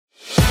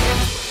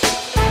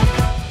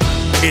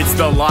It's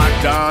the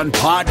Locked On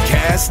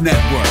Podcast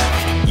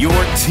Network, your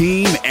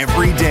team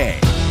every day.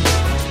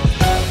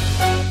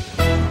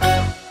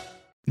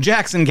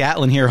 Jackson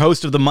Gatlin here,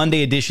 host of the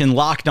Monday edition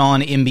Locked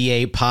On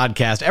NBA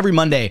podcast. Every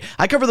Monday,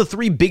 I cover the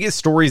three biggest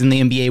stories in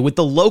the NBA with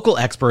the local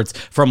experts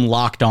from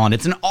Locked On.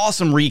 It's an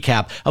awesome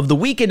recap of the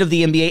weekend of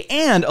the NBA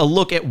and a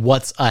look at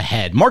what's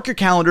ahead. Mark your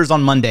calendars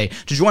on Monday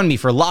to join me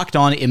for Locked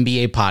On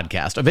NBA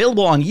podcast,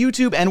 available on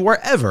YouTube and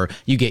wherever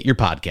you get your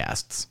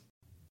podcasts.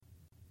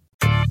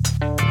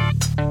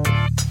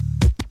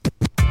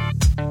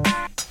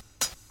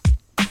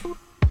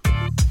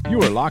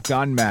 You are Locked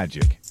On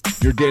Magic,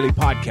 your daily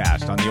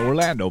podcast on the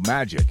Orlando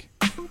Magic.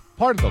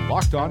 Part of the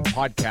Locked On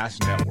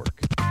Podcast Network,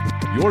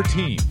 your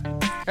team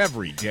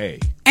every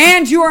day.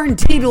 And you are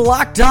indeed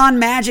Locked On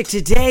Magic.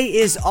 Today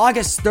is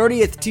August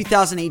 30th,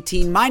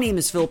 2018. My name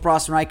is Philip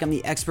Rossman-Reich. I'm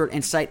the expert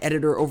and site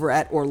editor over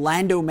at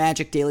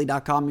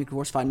OrlandoMagicDaily.com. You can, of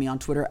course, find me on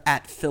Twitter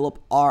at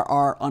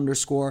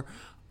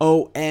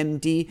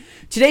PhilipRR_OMD.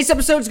 Today's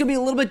episode is going to be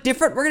a little bit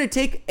different. We're going to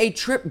take a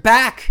trip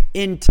back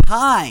in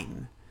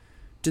time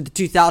to the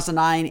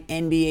 2009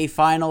 NBA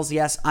Finals.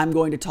 Yes, I'm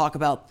going to talk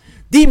about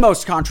the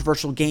most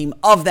controversial game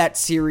of that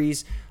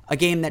series, a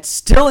game that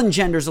still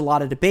engenders a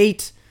lot of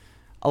debate,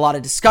 a lot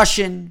of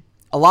discussion,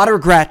 a lot of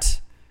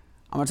regret.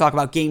 I'm going to talk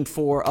about Game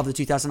 4 of the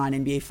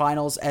 2009 NBA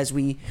Finals as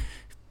we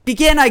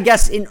begin, I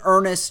guess, in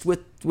earnest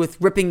with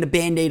ripping the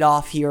Band-Aid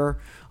off here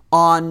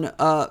on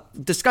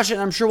discussion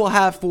I'm sure we'll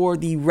have for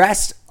the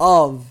rest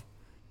of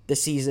the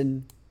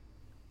season,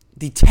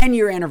 the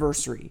 10-year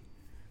anniversary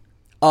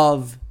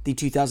of the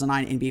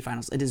 2009 NBA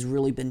Finals. It has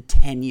really been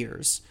 10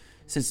 years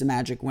since the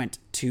Magic went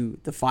to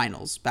the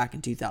Finals back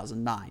in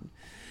 2009.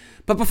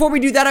 But before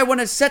we do that, I want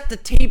to set the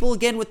table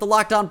again with the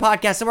Locked On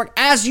Podcast Network.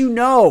 As you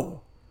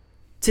know,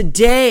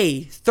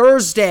 today,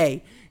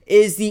 Thursday,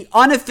 is the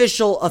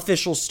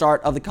official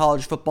start of the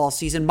college football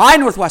season. My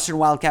Northwestern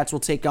Wildcats will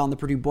take on the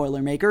Purdue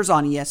Boilermakers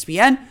on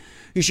ESPN.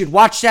 You should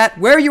watch that.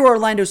 Wear your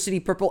Orlando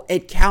City purple.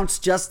 It counts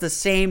just the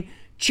same.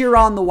 Cheer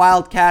on the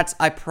Wildcats.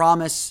 I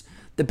promise.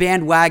 The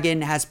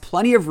bandwagon has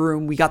plenty of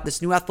room. We got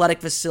this new athletic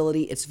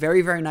facility. It's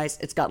very, very nice.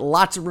 It's got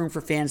lots of room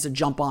for fans to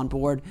jump on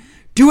board.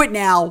 Do it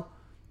now,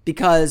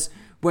 because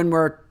when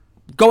we're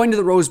going to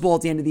the Rose Bowl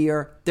at the end of the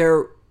year,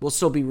 there will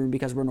still be room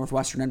because we're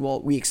Northwestern and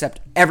we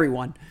accept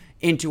everyone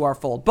into our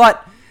fold.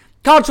 But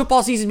college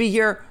football season be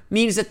here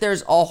means that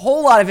there's a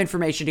whole lot of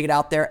information to get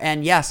out there.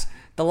 And yes,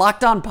 the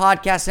Locked On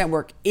Podcast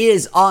Network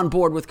is on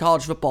board with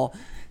college football.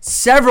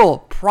 Several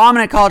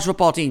prominent college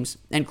football teams,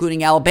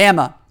 including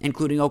Alabama,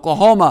 including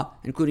Oklahoma,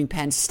 including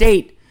Penn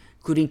State,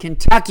 including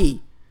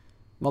Kentucky.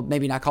 Well,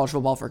 maybe not college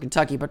football for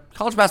Kentucky, but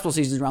college basketball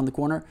season is around the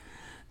corner.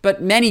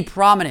 But many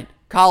prominent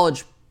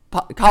college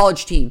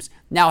teams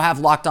now have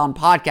Locked On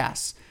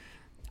podcasts.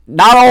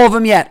 Not all of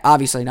them yet,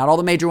 obviously. Not all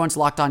the major ones.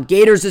 Locked On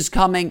Gators is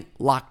coming.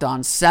 Locked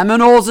On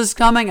Seminoles is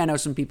coming. I know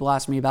some people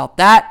ask me about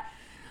that.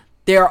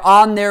 They're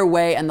on their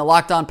way, and the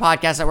Locked On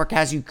Podcast Network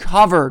has you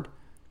covered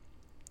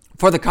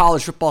for the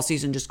college football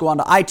season. Just go on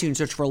to iTunes,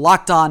 search for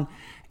Locked On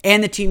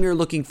and the team you're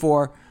looking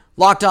for.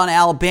 Locked On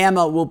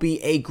Alabama will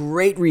be a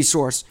great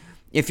resource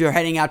if you're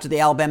heading out to the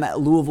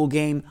Alabama-Louisville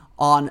game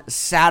on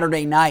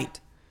Saturday night.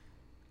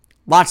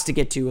 Lots to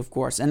get to, of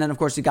course. And then, of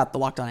course, you got the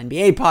Locked On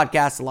NBA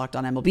podcast, the Locked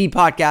On MLB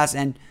podcast,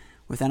 and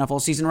with NFL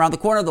season around the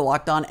corner, the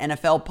Locked On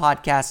NFL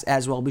podcast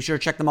as well. Be sure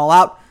to check them all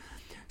out.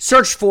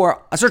 Search on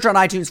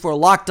iTunes for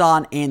Locked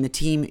On and the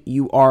team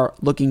you are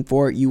looking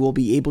for. You will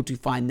be able to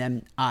find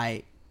them,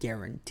 I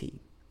guarantee.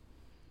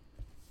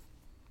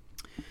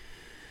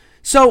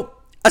 So,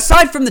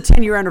 aside from the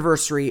 10-year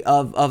anniversary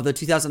of the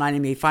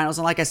 2009 NBA Finals,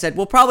 and like I said,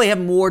 we'll probably have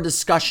more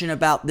discussion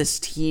about this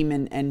team,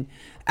 and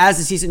as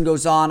the season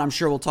goes on, I'm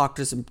sure we'll talk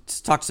to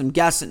some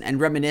guests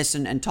and reminisce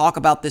and talk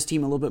about this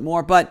team a little bit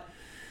more. But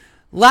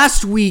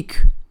last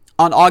week,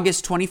 on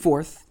August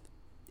 24th,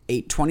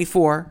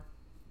 8/24,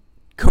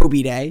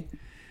 Kobe Day.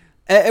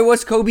 It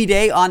was Kobe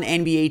Day on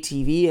NBA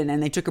TV,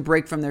 and they took a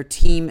break from their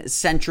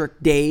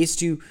team-centric days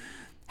to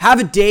have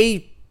a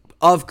day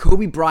of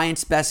Kobe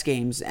Bryant's best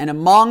games. And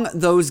among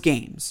those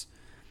games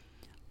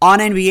on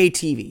NBA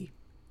TV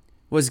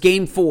was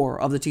Game 4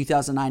 of the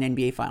 2009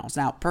 NBA Finals.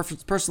 Now,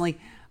 personally,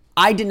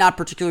 I did not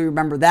particularly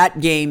remember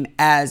that game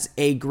as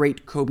a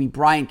great Kobe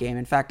Bryant game.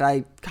 In fact,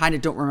 I kind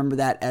of don't remember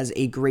that as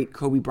a great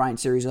Kobe Bryant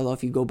series, although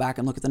if you go back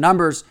and look at the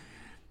numbers,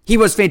 he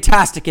was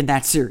fantastic in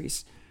that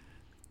series.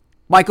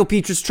 Michael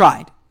Pietrus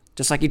tried.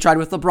 Just like he tried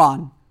with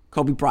LeBron,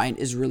 Kobe Bryant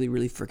is really,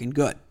 really freaking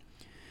good.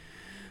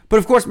 But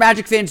of course,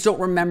 Magic fans don't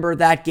remember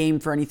that game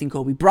for anything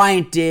Kobe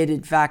Bryant did.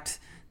 In fact,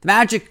 the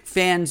Magic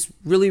fans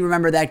really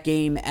remember that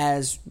game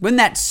as when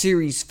that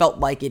series felt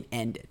like it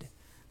ended.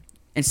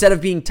 Instead of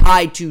being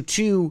tied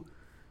 2-2,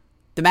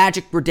 the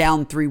Magic were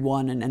down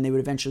 3-1, and they would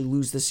eventually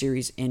lose the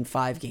series in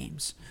 5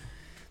 games.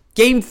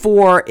 Game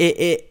 4,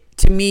 it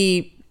to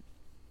me,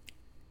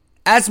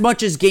 as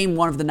much as Game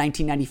 1 of the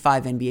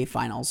 1995 NBA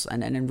Finals,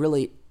 and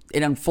really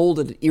it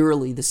unfolded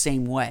eerily the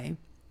same way,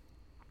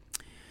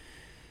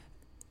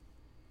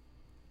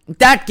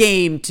 that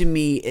game, to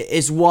me,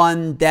 is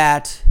one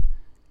that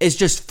is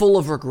just full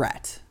of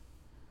regret.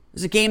 It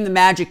was a game the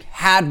Magic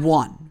had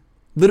won.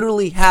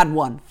 Literally had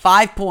won.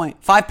 5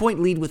 point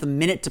lead with a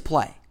minute to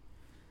play.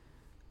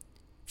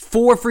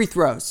 4 free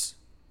throws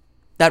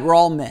that were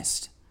all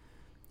missed.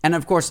 And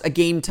of course, a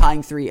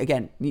game-tying 3.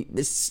 Again,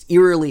 this is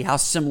eerily how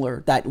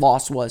similar that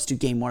loss was to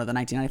Game 1 of the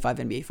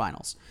 1995 NBA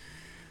Finals.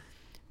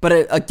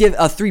 But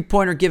a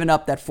three-pointer given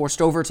up that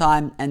forced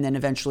overtime, and then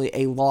eventually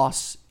a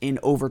loss in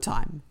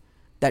overtime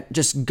that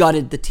just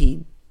gutted the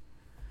team.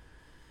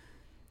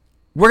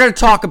 We're going to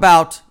talk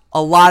about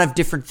a lot of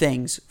different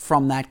things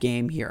from that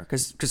game here.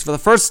 Because for the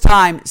first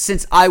time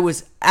since I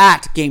was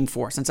at Game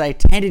 4, since I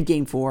attended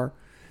Game 4,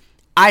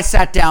 I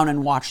sat down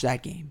and watched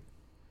that game.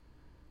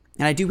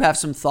 And I do have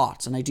some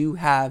thoughts, and I do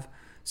have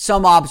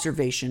some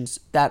observations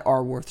that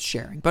are worth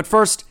sharing. But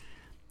first,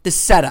 the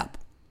setup.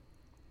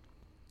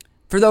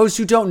 For those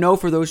who don't know,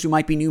 for those who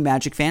might be new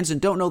Magic fans and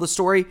don't know the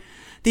story,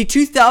 the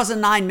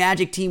 2009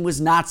 Magic team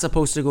was not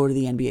supposed to go to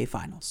the NBA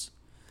Finals.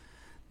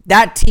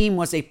 That team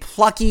was a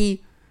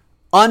plucky,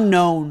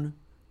 unknown,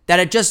 that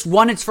had just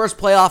won its first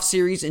playoff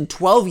series in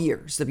 12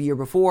 years the year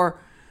before,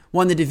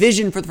 won the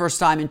division for the first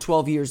time in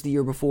 12 years the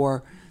year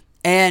before,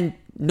 and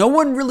no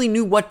one really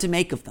knew what to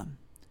make of them.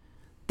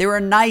 They were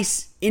a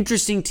nice,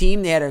 interesting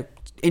team. They had an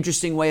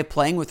interesting way of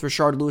playing with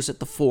Rashard Lewis at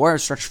the 4.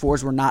 Stretch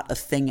 4s were not a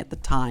thing at the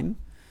time.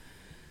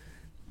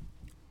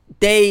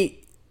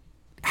 They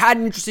had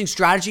an interesting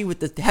strategy with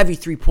the heavy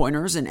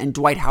three-pointers and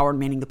Dwight Howard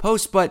manning the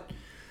post, but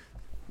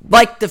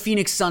like the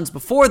Phoenix Suns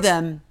before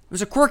them, it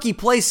was a quirky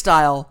play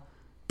style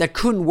that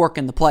couldn't work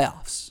in the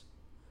playoffs.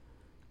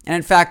 And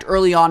in fact,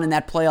 early on in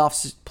that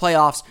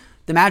playoffs,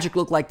 the Magic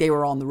looked like they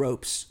were on the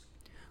ropes.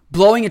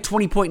 Blowing a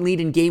 20-point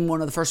lead in Game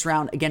 1 of the first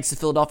round against the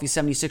Philadelphia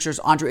 76ers,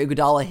 Andre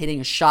Iguodala hitting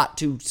a shot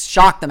to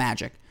shock the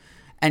Magic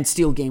and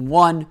steal Game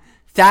 1.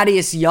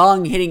 Thaddeus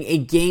Young hitting a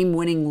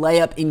game-winning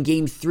layup in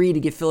Game 3 to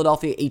give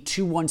Philadelphia a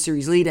 2-1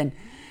 series lead. And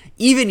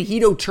even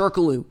Hedo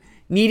Turkoglu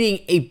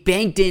needing a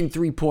banked-in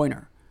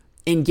three-pointer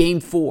in Game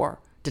 4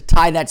 to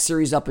tie that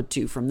series up at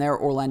 2. From there,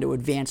 Orlando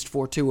advanced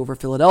 4-2 over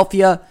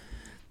Philadelphia.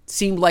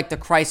 Seemed like the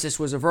crisis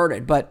was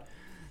averted. But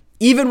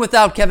even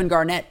without Kevin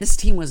Garnett, this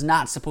team was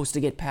not supposed to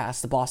get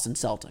past the Boston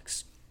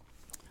Celtics.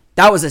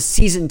 That was a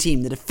seasoned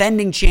team, the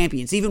defending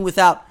champions, even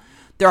without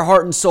their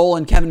heart and soul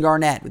and Kevin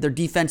Garnett, with their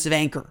defensive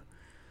anchor.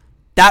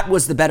 That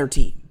was the better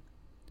team.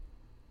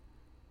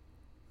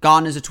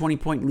 Gone is a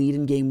 20-point lead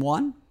in Game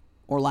 1.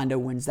 Orlando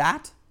wins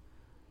that.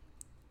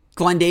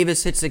 Glenn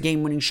Davis hits a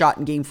game-winning shot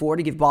in Game 4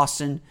 to give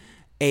Boston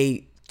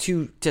a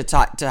 2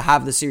 to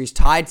have the series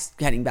tied,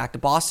 heading back to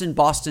Boston.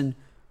 Boston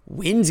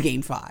wins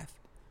Game 5.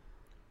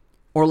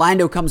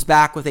 Orlando comes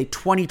back with a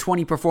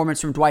 20-20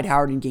 performance from Dwight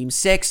Howard in Game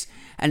 6,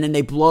 and then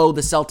they blow the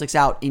Celtics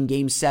out in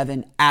Game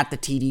 7 at the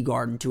TD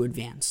Garden to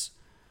advance.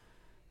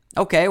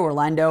 Okay,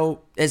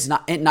 Orlando is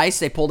not nice.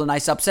 They pulled a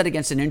nice upset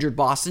against an injured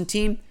Boston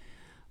team,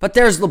 but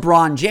there's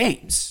LeBron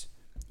James.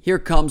 Here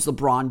comes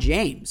LeBron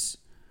James.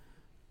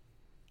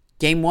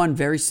 Game 1,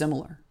 very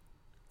similar.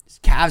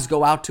 Cavs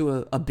go out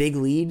to a big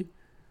lead,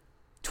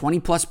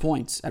 20-plus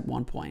points at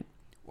one point.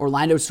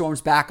 Orlando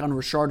storms back on a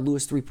Rashard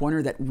Lewis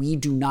three-pointer that we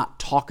do not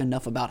talk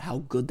enough about how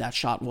good that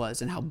shot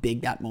was and how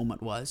big that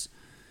moment was.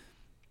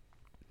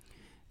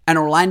 And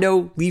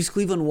Orlando leaves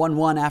Cleveland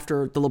 1-1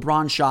 after the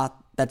LeBron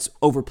shot that's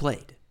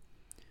overplayed.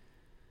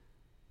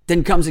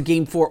 Then comes a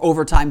Game 4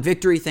 overtime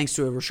victory thanks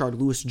to a Rashard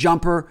Lewis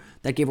jumper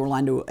that gave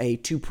Orlando a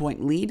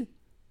 2-point lead.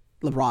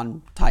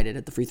 LeBron tied it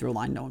at the free throw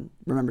line. No one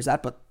remembers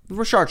that, but the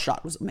Rashard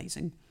shot was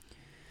amazing.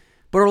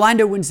 But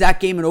Orlando wins that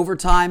game in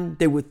overtime.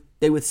 They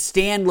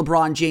withstand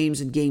LeBron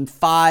James in Game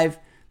 5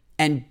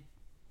 and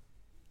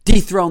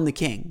dethrone the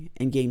King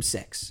in Game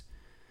 6,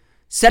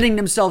 setting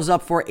themselves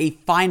up for a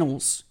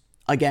finals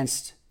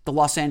against the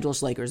Los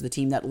Angeles Lakers, the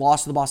team that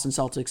lost to the Boston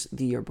Celtics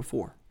the year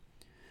before.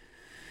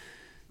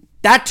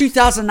 That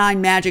 2009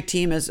 Magic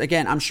team is,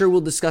 again, I'm sure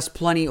we'll discuss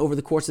plenty over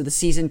the course of the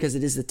season because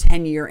it is the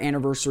 10-year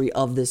anniversary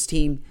of this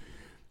team.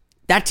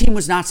 That team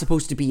was not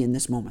supposed to be in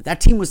this moment.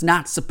 That team was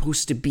not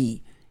supposed to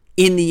be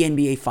in the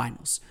NBA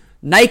Finals.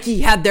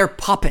 Nike had their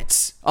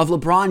puppets of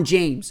LeBron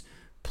James,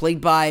 played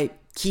by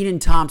Kenan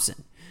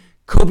Thompson.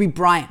 Kobe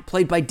Bryant,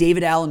 played by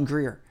David Allen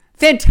Greer.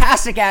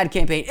 Fantastic ad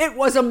campaign. It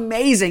was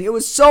amazing. It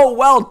was so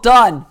well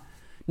done.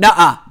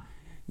 Nuh-uh.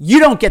 You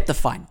don't get the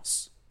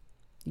finals.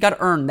 You got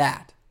to earn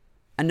that.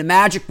 And the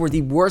Magic were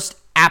the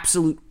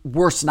absolute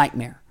worst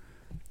nightmare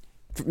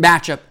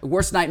matchup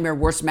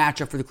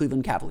for the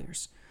Cleveland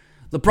Cavaliers.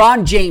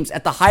 LeBron James,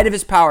 at the height of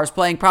his powers,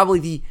 playing probably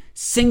the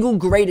single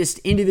greatest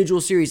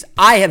individual series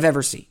I have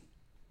ever seen.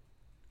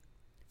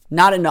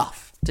 Not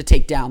enough to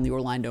take down the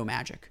Orlando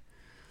Magic.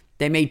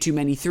 They made too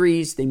many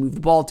threes. They moved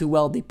the ball too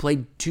well. They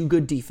played too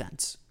good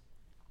defense.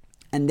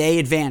 And they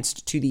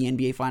advanced to the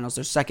NBA Finals,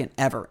 their second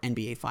ever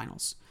NBA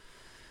Finals.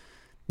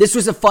 This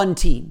was a fun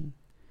team.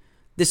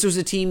 This was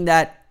a team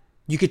that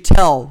you could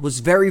tell was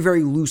very,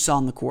 very loose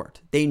on the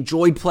court. They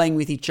enjoyed playing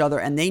with each other,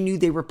 and they knew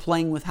they were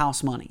playing with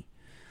house money.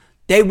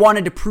 They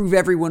wanted to prove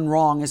everyone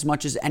wrong as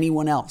much as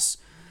anyone else.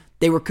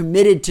 They were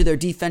committed to their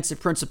defensive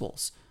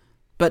principles.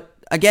 But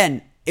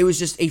again, it was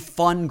just a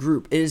fun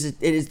group.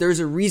 There's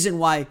a reason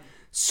why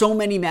So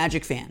many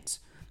Magic fans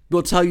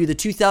will tell you the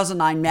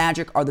 2009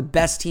 Magic are the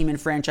best team in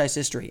franchise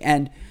history.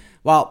 And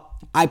while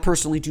I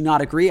personally do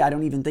not agree, I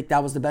don't even think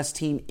that was the best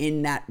team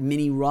in that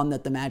mini run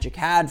that the Magic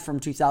had from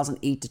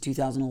 2008 to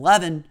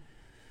 2011.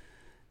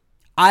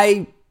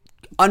 I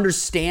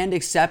understand,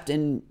 accept,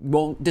 and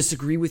won't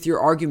disagree with your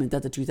argument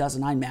that the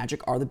 2009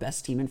 Magic are the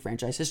best team in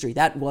franchise history.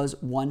 That was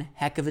one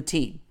heck of a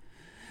team.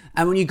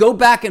 And when you go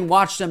back and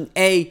watch them,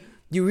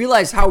 you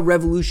realize how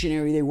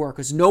revolutionary they were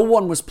because no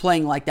one was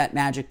playing like that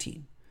Magic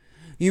team.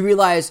 You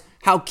realize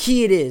how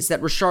key it is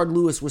that Rashard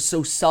Lewis was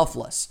so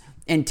selfless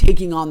and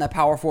taking on that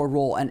power forward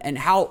role and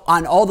how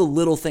on all the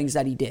little things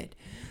that he did.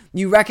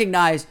 You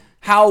recognize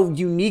how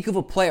unique of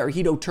a player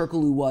Hedo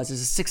Turkoglu was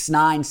as a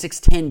 6'9",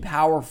 6'10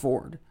 power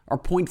forward or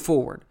point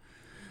forward,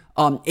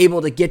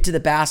 able to get to the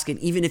basket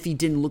even if he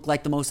didn't look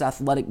like the most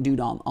athletic dude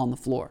on the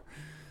floor.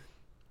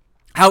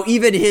 How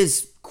even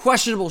his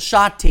questionable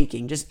shot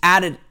taking just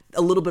added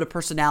a little bit of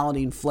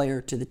personality and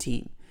flair to the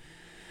team.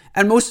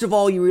 And most of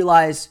all, you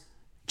realize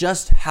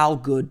just how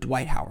good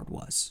Dwight Howard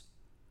was.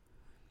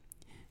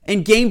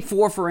 In Game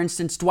 4, for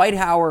instance, Dwight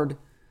Howard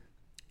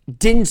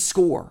didn't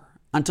score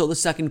until the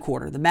second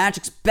quarter. The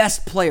Magic's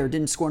best player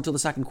didn't score until the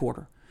second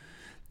quarter.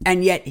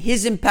 And yet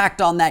his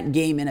impact on that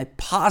game in a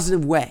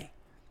positive way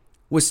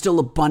was still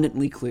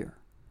abundantly clear.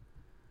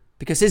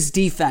 Because his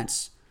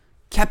defense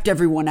kept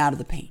everyone out of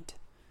the paint.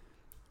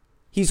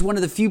 He's one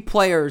of the few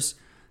players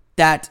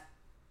that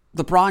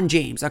LeBron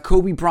James, that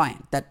Kobe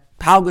Bryant, that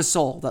Pau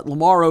Gasol, that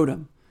Lamar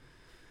Odom,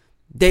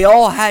 they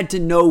all had to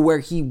know where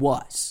he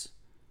was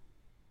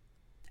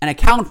and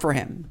account for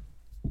him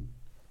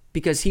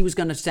because he was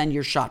going to send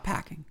your shot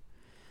packing.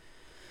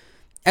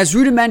 As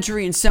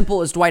rudimentary and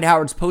simple as Dwight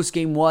Howard's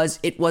postgame was,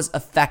 it was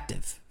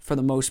effective for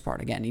the most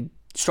part. Again, he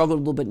struggled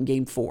a little bit in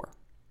Game 4.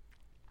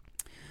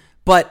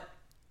 But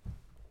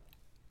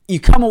you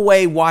come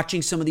away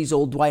watching some of these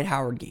old Dwight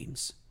Howard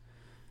games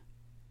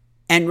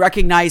and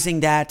recognizing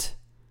that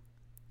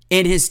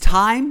in his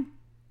time,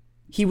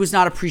 he was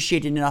not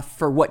appreciated enough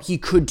for what he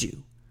could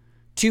do.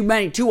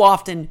 Too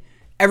often,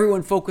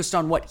 everyone focused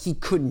on what he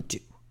couldn't do,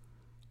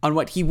 on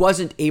what he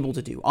wasn't able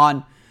to do,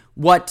 on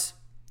what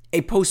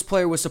a post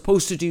player was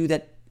supposed to do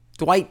that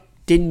Dwight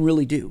didn't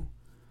really do.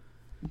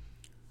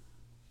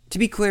 To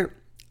be clear,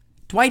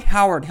 Dwight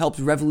Howard helped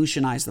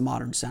revolutionize the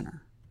modern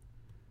center.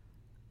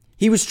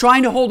 He was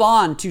trying to hold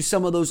on to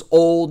some of those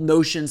old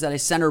notions that a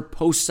center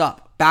posts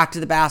up, back to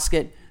the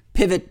basket,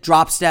 pivot,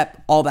 drop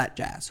step, all that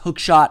jazz. Hook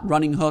shot,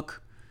 running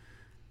hook,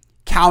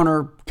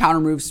 counter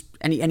moves,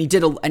 and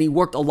he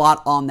worked a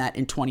lot on that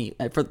in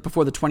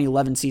before the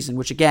 2011 season,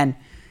 which again,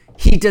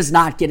 he does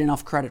not get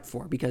enough credit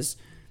for because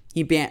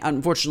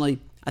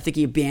unfortunately, I think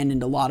he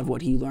abandoned a lot of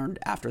what he learned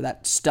after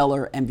that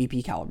stellar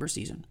MVP caliber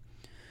season.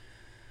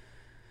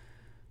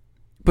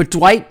 But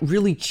Dwight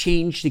really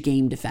changed the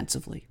game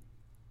defensively.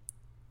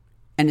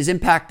 And his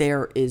impact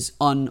there is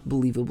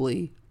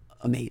unbelievably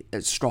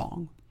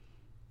strong.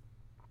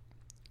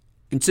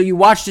 And so you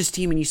watch this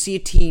team and you see a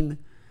team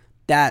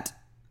that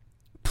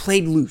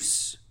played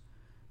loose,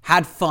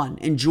 had fun,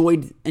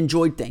 enjoyed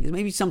things,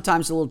 maybe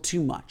sometimes a little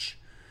too much.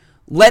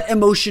 Let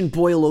emotion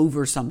boil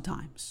over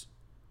sometimes.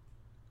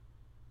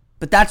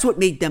 But that's what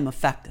made them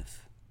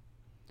effective.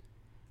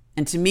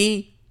 And to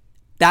me,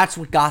 that's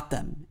what got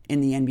them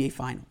in the NBA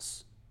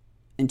Finals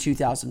in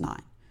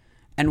 2009.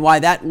 And why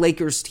that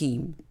Lakers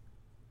team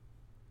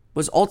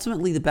was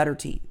ultimately the better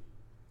team.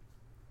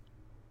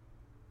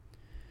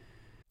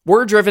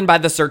 We're driven by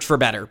the search for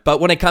better, but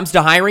when it comes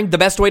to hiring, the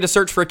best way to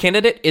search for a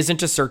candidate isn't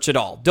to search at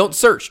all. Don't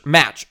search,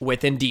 match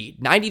with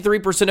Indeed.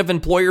 93% of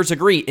employers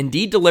agree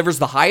Indeed delivers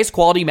the highest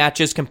quality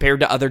matches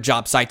compared to other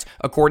job sites,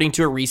 according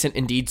to a recent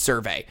Indeed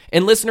survey.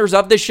 And listeners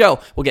of this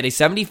show will get a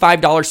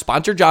 $75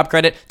 sponsored job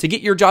credit to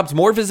get your jobs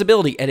more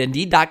visibility at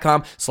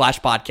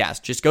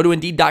Indeed.com/podcast. Just go to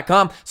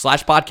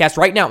Indeed.com/podcast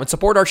right now and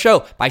support our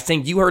show by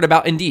saying you heard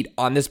about Indeed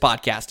on this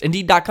podcast.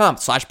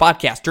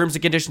 Indeed.com/podcast. Terms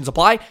and conditions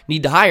apply.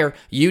 Need to hire?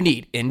 You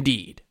need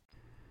Indeed.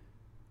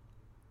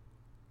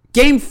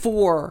 Game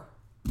 4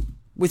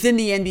 within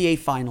the NBA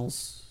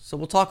Finals. So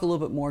we'll talk a little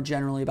bit more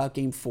generally about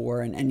Game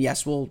 4. And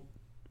yes, we'll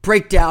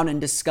break down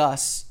and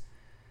discuss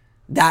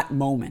that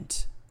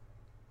moment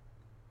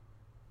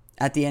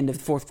at the end of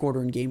the fourth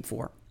quarter in Game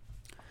 4.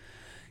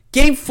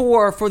 Game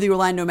 4 for the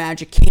Orlando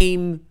Magic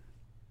came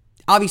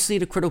obviously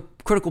at a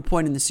critical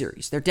point in the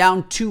series. They're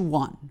down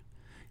 2-1.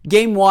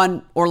 Game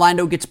 1,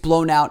 Orlando gets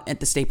blown out at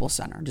the Staples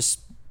Center.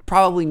 Just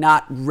probably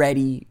not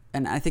ready,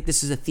 and I think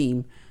this is a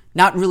theme,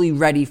 not really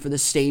ready for the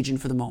stage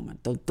and for the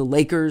moment. The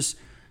Lakers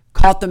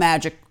caught the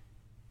Magic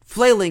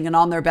flailing and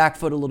on their back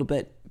foot a little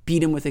bit, beat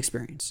them with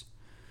experience.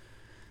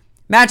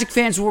 Magic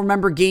fans will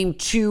remember Game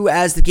 2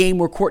 as the game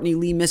where Courtney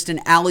Lee missed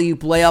an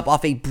alley-oop layup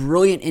off a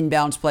brilliant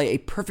inbounds play, a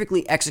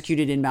perfectly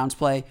executed inbounds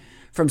play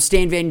from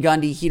Stan Van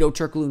Gundy, Hedo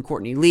Turkoglu, and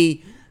Courtney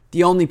Lee.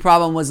 The only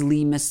problem was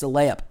Lee missed the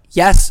layup.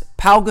 Yes,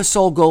 Pau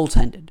Gasol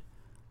goaltended.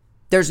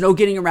 There's no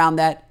getting around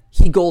that.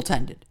 He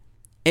goaltended.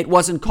 It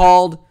wasn't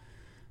called.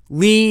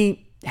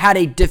 Lee had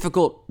a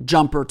difficult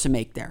jumper to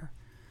make there.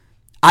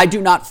 I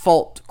do not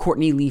fault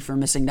Courtney Lee for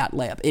missing that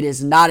layup. It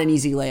is not an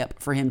easy layup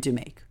for him to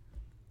make.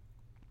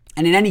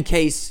 And in any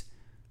case,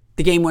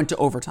 the game went to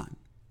overtime.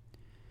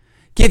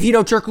 Give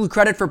Hedo Turkoglu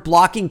credit for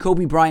blocking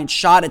Kobe Bryant's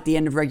shot at the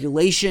end of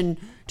regulation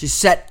to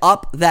set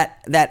up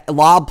that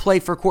lob play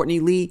for Courtney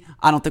Lee.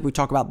 I don't think we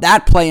talk about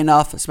that play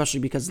enough, especially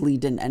because Lee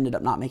ended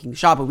up not making the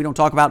shot, but we don't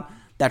talk about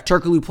that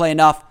Turkoglu play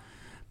enough.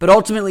 But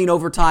ultimately in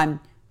overtime,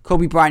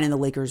 Kobe Bryant and the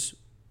Lakers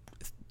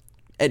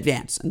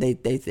advance, and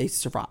they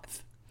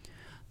survive.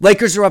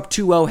 Lakers are up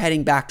 2-0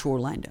 heading back to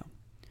Orlando.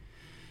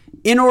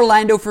 In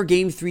Orlando for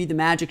Game 3, the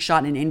Magic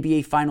shot an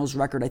NBA Finals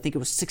record. I think it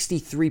was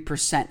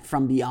 63%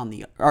 from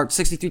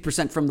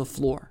 63% from the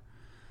floor.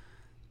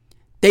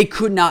 They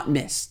could not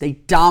miss. They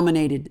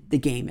dominated the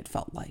game, it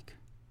felt like.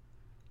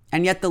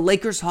 And yet the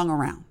Lakers hung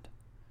around.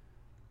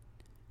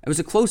 It was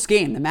a close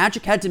game. The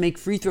Magic had to make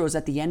free throws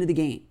at the end of the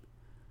game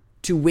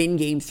to win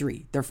Game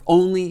 3, their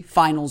only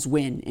Finals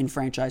win in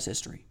franchise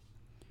history.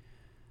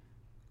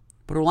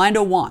 But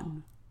Orlando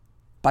won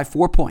by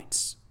 4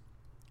 points.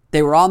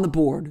 They were on the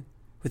board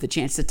with a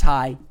chance to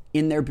tie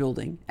in their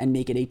building and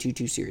make it a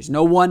 2-2 series.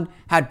 No one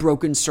had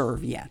broken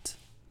serve yet.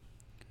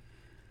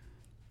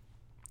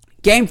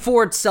 Game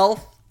 4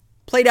 itself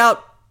played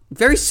out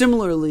very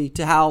similarly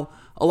to how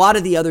a lot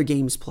of the other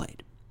games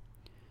played.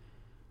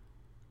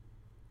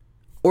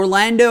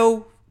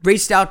 Orlando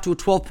raced out to a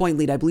 12-point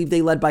lead. I believe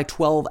they led by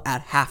 12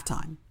 at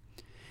halftime.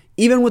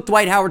 Even with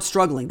Dwight Howard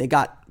struggling, they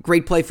got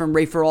great play from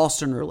Rafer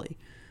Alston early.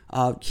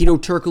 Hedo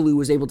Turkoglu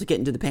was able to get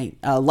into the paint.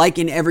 Like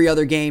in every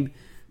other game,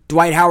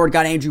 Dwight Howard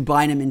got Andrew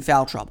Bynum in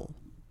foul trouble.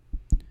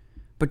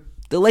 But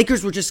the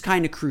Lakers were just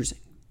kind of cruising.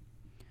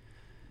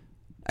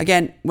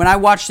 Again, when I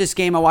watched this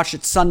game, I watched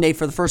it Sunday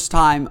for the first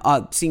time,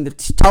 seeing the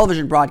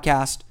television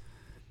broadcast.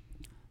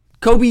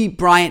 Kobe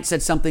Bryant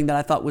said something that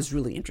I thought was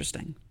really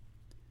interesting.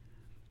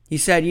 He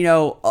said,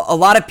 a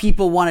lot of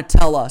people want to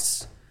tell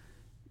us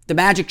the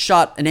Magic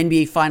shot an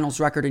NBA Finals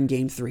record in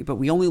Game 3, but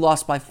we only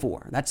lost by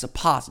 4. That's a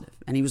positive.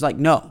 And he was like,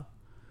 no.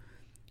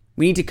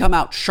 We need to come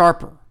out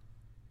sharper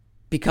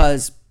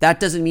because that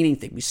doesn't mean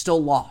anything. We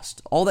still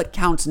lost. All that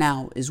counts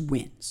now is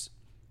wins.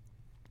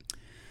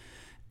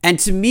 And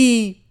to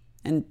me,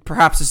 and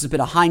perhaps this is a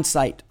bit of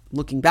hindsight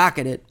looking back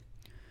at it,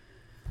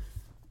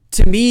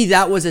 to me,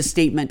 that was a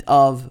statement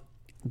of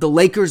the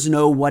Lakers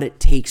know what it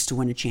takes to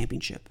win a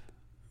championship.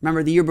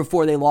 Remember, the year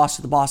before they lost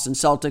to the Boston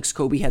Celtics,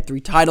 Kobe had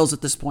 3 titles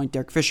at this point.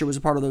 Derek Fisher was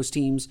a part of those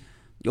teams.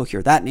 You'll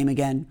hear that name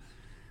again.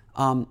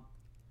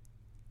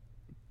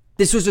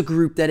 This was a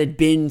group that had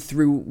been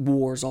through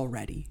wars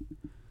already.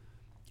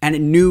 And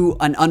it knew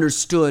and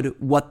understood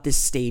what this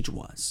stage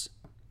was.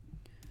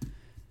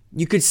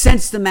 You could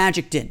sense the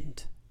Magic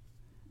didn't.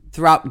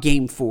 Throughout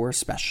Game 4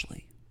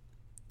 especially.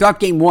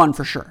 Throughout Game 1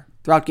 for sure.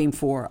 Throughout Game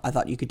 4, I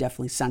thought you could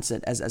definitely sense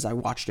it as I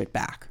watched it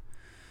back.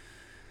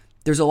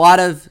 There's a lot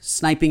of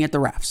sniping at the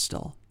refs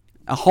still.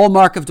 A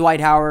hallmark of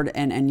Dwight Howard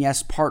and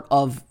yes, part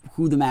of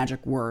who the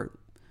Magic were.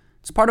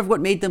 It's part of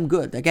what made them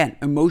good. Again,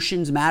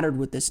 emotions mattered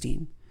with this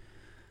team.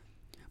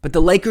 But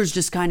the Lakers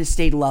just kind of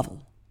stayed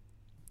level.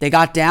 They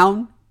got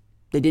down.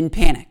 They didn't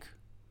panic.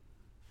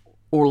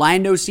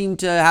 Orlando seemed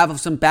to have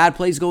some bad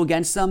plays go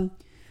against them.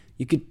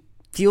 You could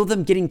feel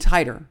them getting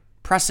tighter,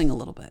 pressing a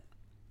little bit.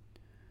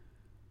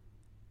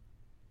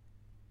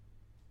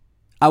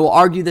 I will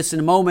argue this in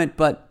a moment,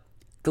 but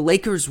the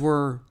Lakers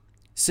were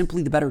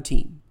simply the better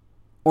team.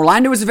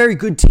 Orlando was a very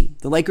good team.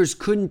 The Lakers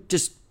couldn't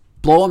just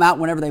blow them out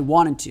whenever they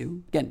wanted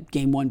to. Again,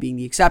 Game 1 being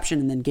the exception,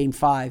 and then Game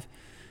 5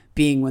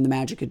 being when the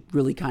Magic had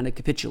really kind of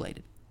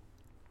capitulated.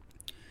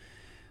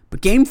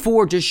 But Game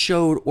 4 just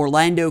showed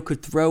Orlando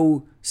could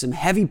throw some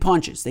heavy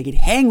punches. They could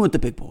hang with the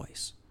big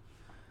boys.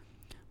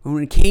 But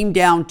when it came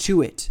down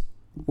to it,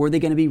 were they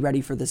going to be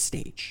ready for this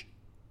stage?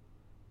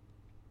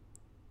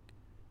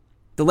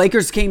 The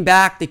Lakers came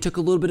back. They took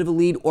a little bit of a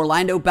lead.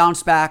 Orlando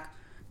bounced back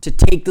to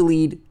take the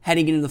lead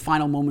heading into the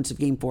final moments of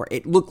Game 4.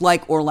 It looked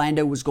like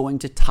Orlando was going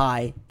to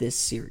tie this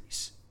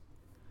series.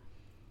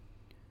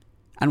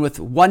 And with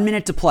 1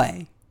 minute to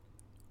play,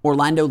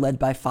 Orlando led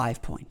by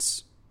 5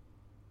 points.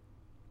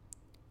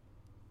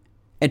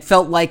 It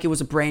felt like it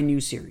was a brand new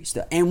series.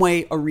 The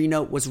Amway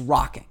Arena was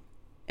rocking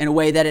in a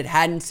way that it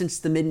hadn't since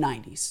the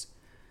mid-90s.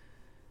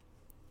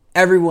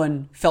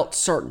 Everyone felt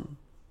certain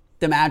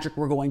the Magic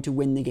were going to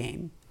win the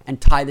game and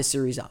tie the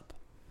series up,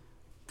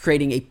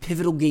 creating a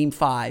pivotal Game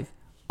 5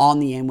 on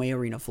the Amway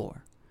Arena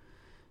floor.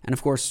 And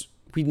of course,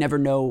 we'd never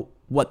know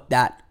what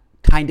that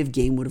kind of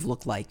game would have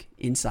looked like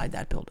inside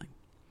that building.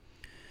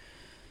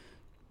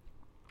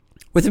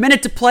 With a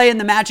minute to play and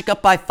the Magic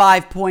up by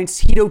 5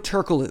 points, Hedo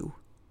Turkoglu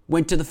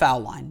went to the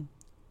foul line.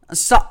 A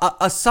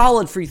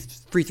solid free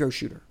throw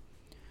shooter.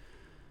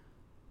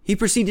 He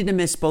proceeded to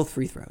miss both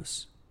free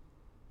throws.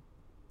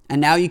 And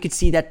now you could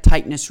see that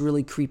tightness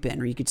really creep in,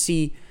 or you could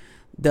see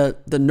the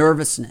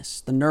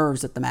nervousness, the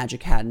nerves that the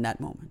Magic had in that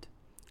moment.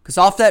 Because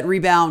off that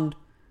rebound,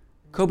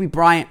 Kobe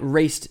Bryant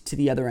raced to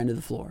the other end of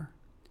the floor.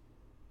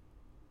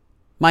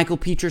 Michael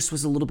Petrus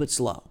was a little bit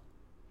slow.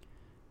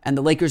 And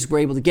the Lakers were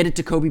able to get it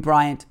to Kobe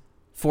Bryant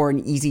for an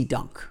easy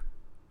dunk.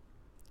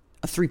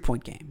 A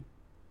 3-point game.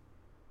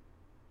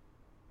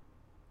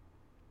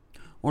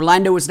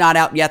 Orlando is not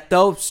out yet,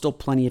 though. Still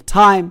plenty of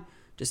time.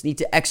 Just need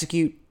to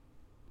execute,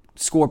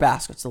 score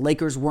baskets. The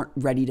Lakers weren't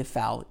ready to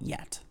foul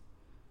yet.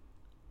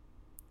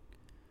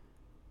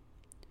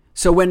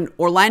 So when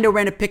Orlando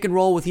ran a pick and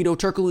roll with Hedo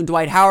Turkoglu and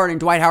Dwight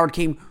Howard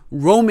came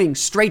roaming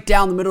straight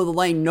down the middle of the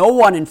lane, no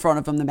one in front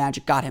of him, the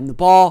Magic got him the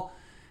ball.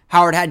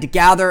 Howard had to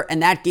gather,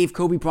 and that gave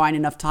Kobe Bryant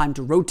enough time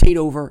to rotate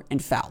over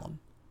and foul him,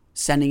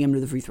 sending him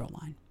to the free throw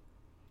line.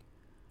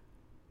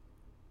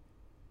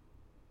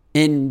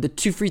 In the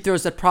 2 free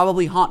throws that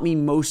probably haunt me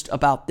most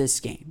about this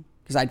game,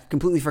 because I'd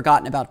completely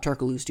forgotten about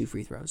Turkoglu's 2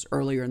 free throws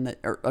earlier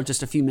or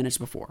just a few minutes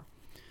before.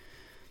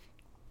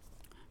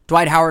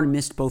 Dwight Howard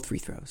missed both free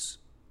throws.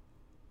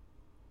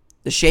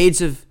 The shades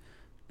of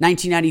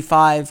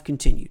 1995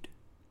 continued.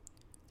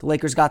 The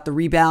Lakers got the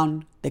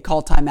rebound. They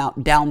called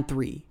timeout, down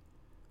 3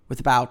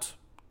 with about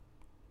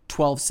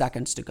 12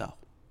 seconds to go.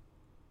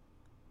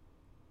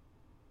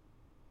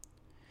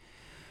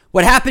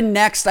 What happened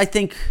next, I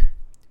think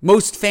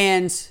most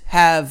fans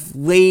have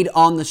laid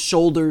on the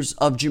shoulders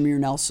of Jameer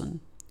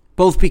Nelson,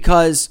 both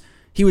because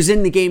he was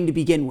in the game to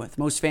begin with.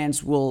 Most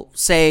fans will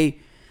say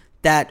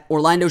that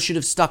Orlando should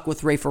have stuck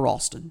with Rafer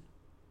Alston,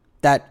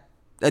 that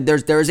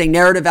there is a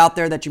narrative out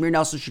there that Jameer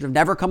Nelson should have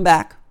never come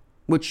back,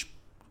 which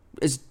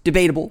is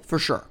debatable for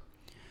sure.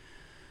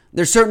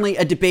 There's certainly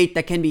a debate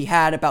that can be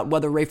had about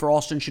whether Rafer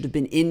Alston should have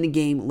been in the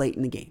game late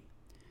in the game.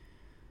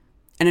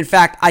 And in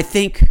fact, I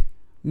think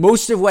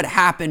most of what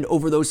happened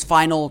over those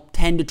final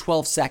 10 to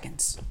 12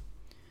 seconds,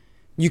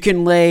 you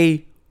can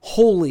lay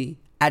wholly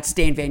at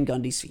Stan Van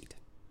Gundy's feet.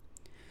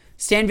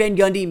 Stan Van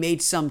Gundy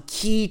made some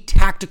key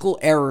tactical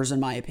errors, in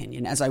my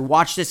opinion, as I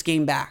watched this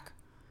game back,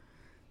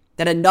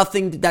 that had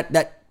nothing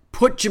that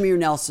put Jameer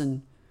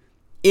Nelson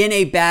in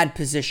a bad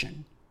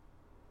position,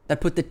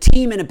 that put the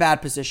team in a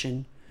bad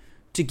position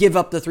to give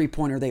up the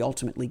three-pointer they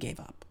ultimately gave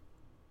up.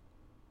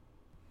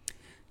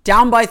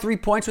 Down by 3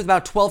 points with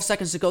about 12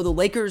 seconds to go, the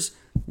Lakers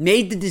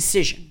made the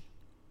decision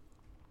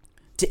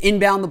to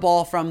inbound the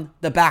ball from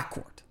the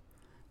backcourt,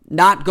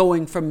 not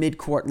going from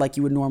midcourt like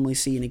you would normally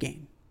see in a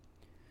game.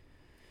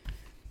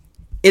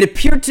 It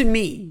appeared to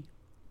me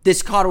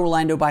this caught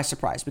Orlando by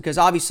surprise because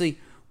obviously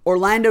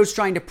Orlando's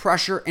trying to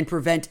pressure and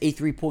prevent a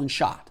three-point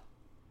shot.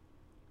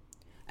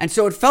 And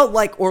so it felt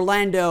like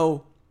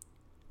Orlando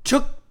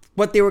took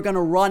what they were going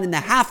to run in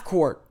the half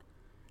court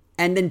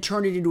and then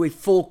turn it into a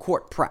full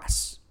court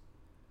press.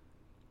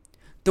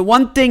 The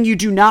one thing you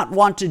do not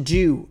want to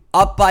do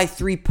up by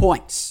 3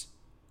 points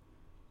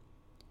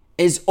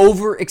is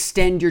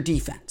overextend your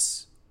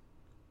defense.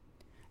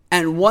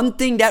 And one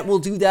thing that will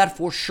do that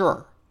for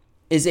sure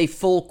is a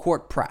full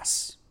court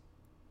press.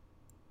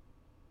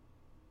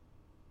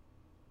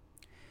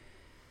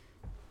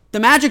 The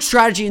Magic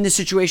strategy in this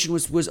situation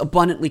was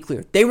abundantly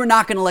clear. They were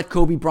not going to let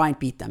Kobe Bryant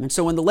beat them. And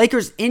so when the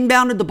Lakers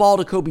inbounded the ball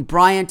to Kobe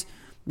Bryant,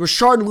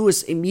 Rashard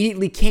Lewis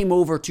immediately came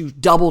over to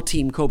double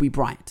team Kobe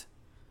Bryant.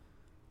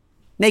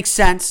 Makes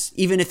sense,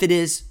 even if it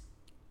is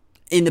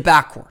in the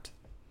backcourt.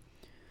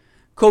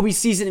 Kobe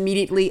sees it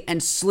immediately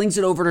and slings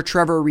it over to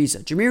Trevor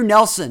Ariza. Jameer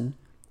Nelson,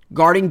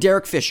 guarding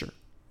Derek Fisher,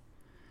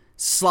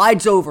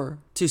 slides over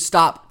to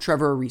stop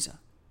Trevor Ariza.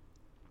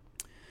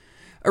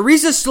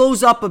 Ariza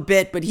slows up a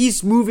bit, but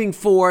he's moving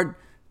forward.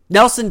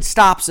 Nelson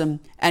stops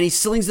him, and he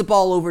slings the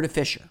ball over to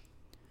Fisher.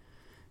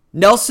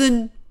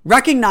 Nelson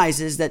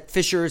recognizes that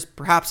Fisher is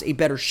perhaps a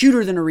better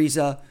shooter than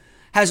Ariza,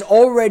 has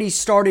already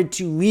started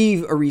to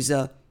leave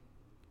Ariza,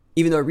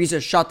 even though Ariza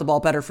shot the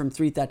ball better from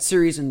 3 that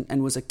series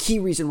and was a key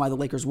reason why the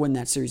Lakers win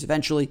that series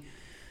eventually.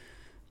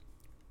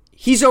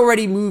 He's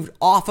already moved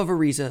off of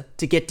Ariza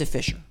to get to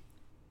Fisher.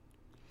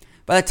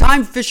 By the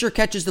time Fisher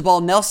catches the ball,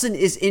 Nelson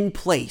is in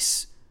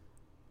place,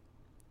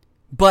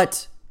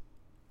 but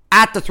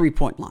at the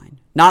three-point line,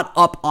 not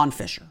up on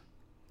Fisher.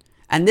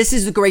 And this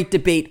is the great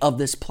debate of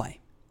this play.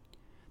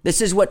 This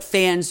is what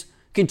fans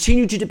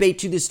continue to debate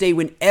to this day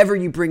whenever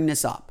you bring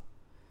this up.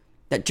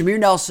 That Jameer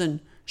Nelson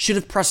should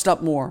have pressed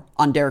up more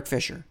on Derek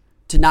Fisher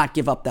to not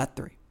give up that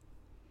 3.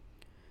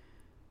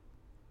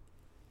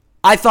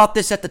 I thought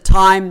this at the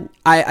time.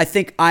 I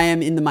think I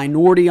am in the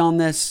minority on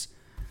this.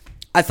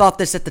 I thought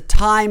this at the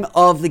time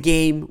of the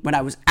game when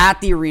I was at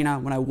the arena,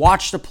 when I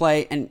watched the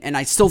play, and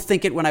I still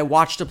think it when I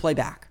watched the play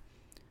back.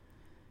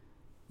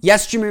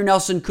 Yes, Jameer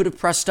Nelson could have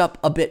pressed up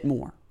a bit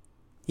more.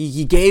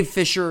 He gave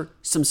Fisher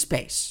some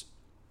space.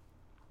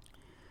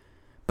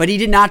 But he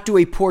did not do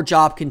a poor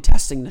job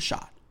contesting the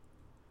shot.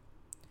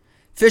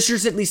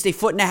 Fisher's at least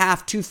 1.5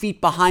 feet, 2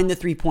 feet behind the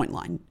three-point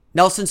line.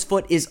 Nelson's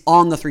foot is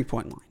on the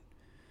three-point line.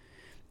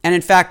 And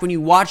in fact, when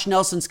you watch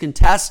Nelson's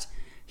contest,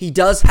 he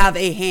does have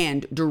a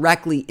hand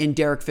directly in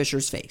Derek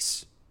Fisher's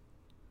face.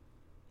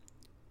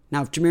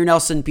 Now, Jameer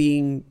Nelson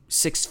being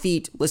 6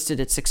 feet, listed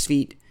at 6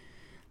 feet,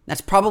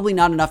 that's probably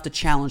not enough to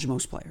challenge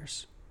most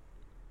players.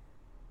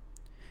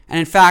 And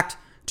in fact,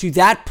 to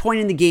that point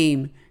in the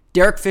game,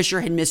 Derek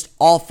Fisher had missed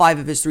all 5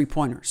 of his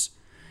three-pointers.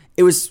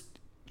 It was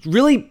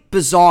really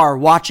bizarre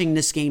watching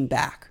this game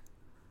back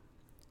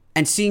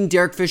and seeing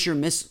Derek Fisher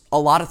miss a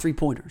lot of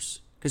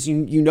three-pointers because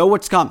you know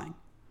what's coming.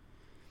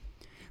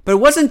 But it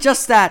wasn't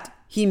just that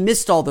he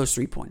missed all those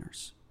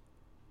three-pointers.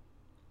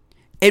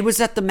 It was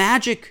that the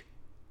Magic,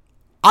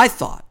 I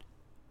thought,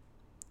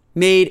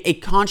 made a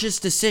conscious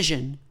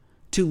decision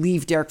to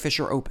leave Derek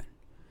Fisher open.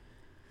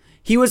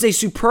 He was a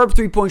superb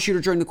three-point shooter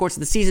during the course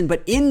of the season,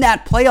 but in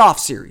that playoff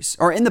series,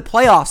 or in the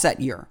playoffs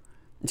that year,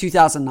 in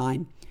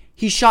 2009,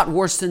 he shot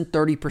worse than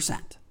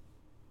 30%.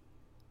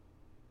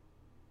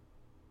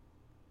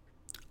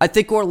 I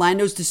think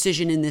Orlando's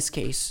decision in this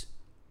case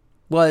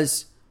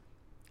was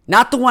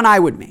not the one I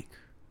would make.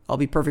 I'll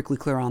be perfectly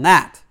clear on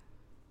that,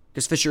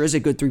 because Fisher is a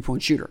good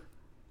three-point shooter.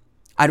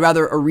 I'd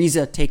rather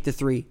Ariza take the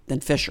three than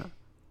Fisher,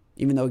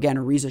 even though, again,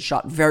 Ariza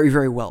shot very,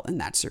 very well in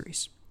that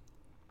series.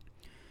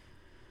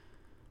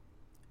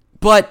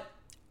 But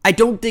I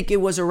don't think it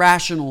was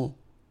irrational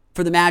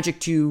for the Magic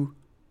to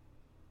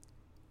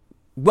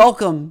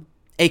welcome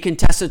a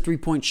contested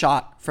three-point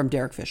shot from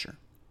Derek Fisher.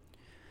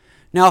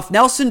 Now, if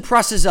Nelson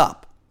presses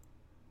up,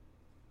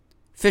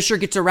 Fisher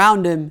gets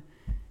around him,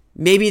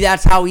 maybe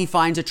that's how he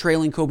finds a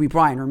trailing Kobe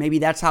Bryant, or maybe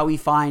that's how he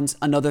finds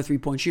another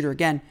three-point shooter.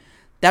 Again,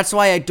 that's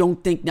why I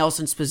don't think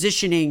Nelson's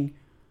positioning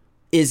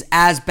is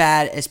as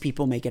bad as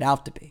people make it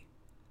out to be.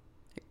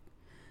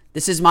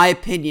 This is my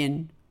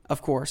opinion,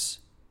 of course,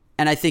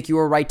 and I think you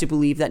are right to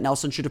believe that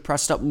Nelson should have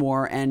pressed up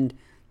more, and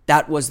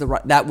that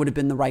would have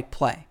been the right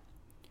play.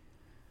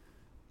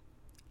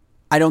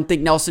 I don't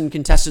think Nelson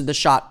contested the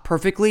shot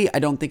perfectly. I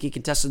don't think he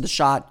contested the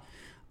shot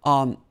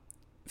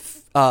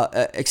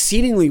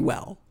exceedingly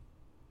well.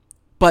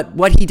 But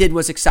what he did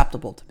was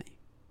acceptable to me,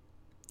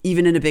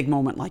 even in a big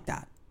moment like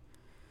that.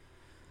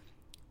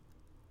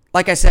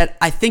 Like I said,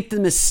 I think the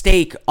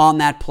mistake on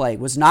that play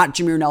was not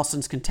Jameer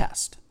Nelson's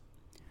contest.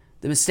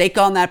 The mistake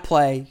on that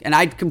play, and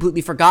I'd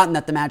completely forgotten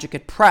that the Magic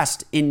had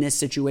pressed in this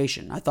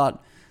situation. I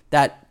thought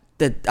that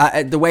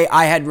the way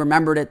I had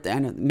remembered it,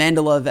 and the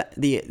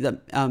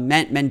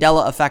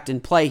Mandela effect in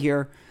play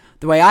here,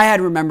 the way I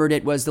had remembered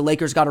it was the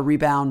Lakers got a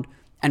rebound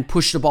and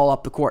pushed the ball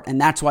up the court,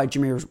 and that's why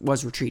Jameer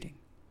was retreating.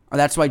 Or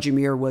that's why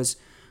Jameer was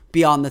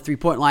beyond the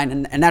three-point line,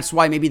 and that's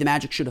why maybe the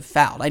Magic should have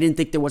fouled. I didn't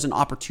think there was an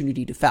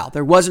opportunity to foul.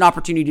 There was an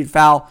opportunity to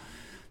foul.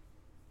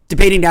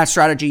 Debating that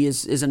strategy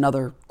is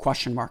another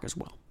question mark as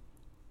well.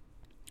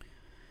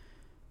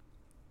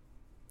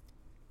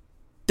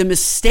 The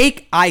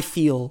mistake I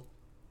feel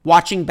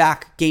watching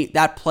back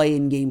that play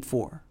in Game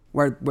 4,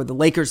 where the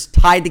Lakers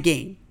tied the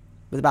game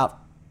with about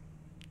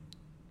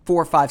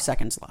 4 or 5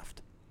 seconds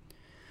left.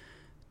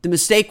 The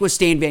mistake was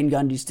Stan Van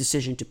Gundy's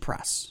decision to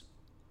press.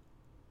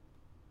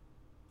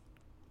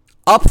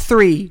 Up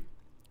 3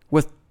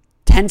 with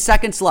 10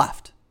 seconds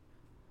left.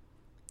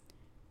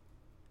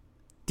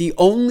 The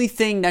only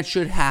thing that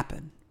should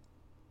happen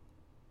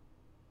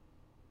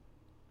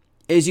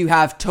is you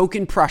have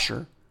token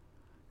pressure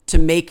to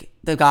make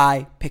the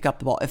guy pick up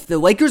the ball. If the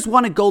Lakers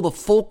want to go the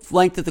full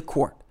length of the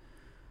court,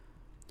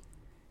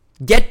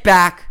 get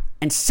back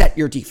and set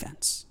your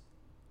defense.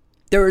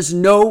 There is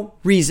no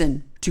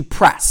reason to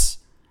press,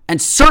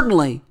 and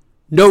certainly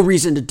no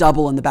reason to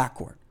double in the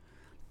backcourt.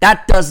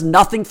 That does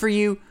nothing for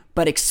you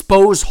but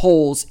expose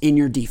holes in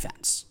your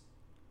defense.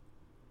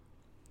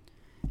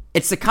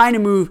 It's the kind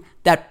of move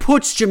that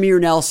puts Jameer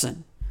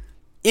Nelson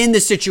in the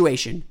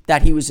situation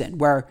that he was in,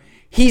 where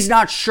he's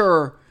not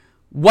sure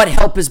what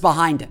help is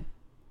behind him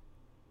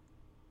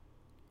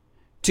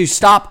to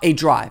stop a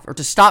drive or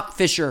to stop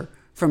Fisher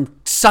from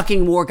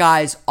sucking more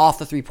guys off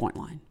the three-point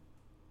line.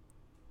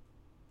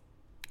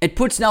 It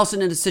puts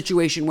Nelson in a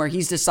situation where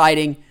he's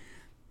deciding,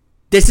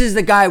 this is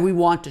the guy we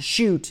want to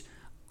shoot.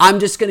 I'm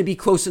just going to be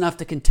close enough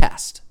to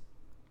contest.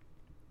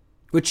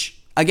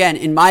 Which, again,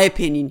 in my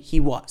opinion,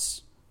 he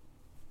was.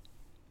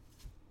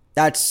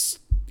 That's,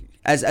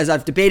 as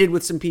I've debated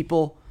with some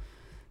people,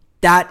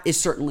 that is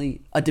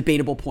certainly a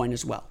debatable point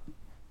as well.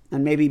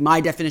 And maybe my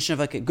definition of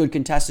like a good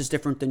contest is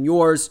different than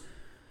yours.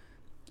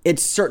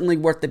 It's certainly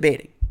worth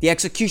debating. The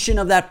execution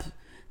of that,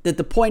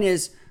 the point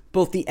is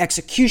both the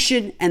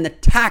execution and the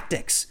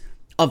tactics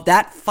of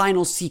that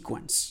final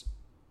sequence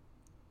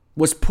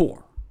was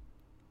poor.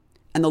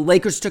 And the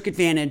Lakers took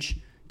advantage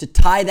to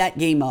tie that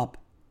game up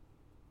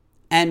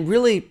and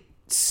really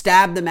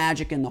stab the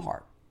Magic in the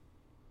heart.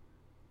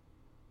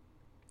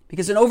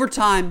 Because in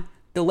overtime,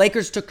 the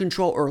Lakers took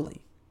control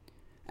early.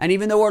 And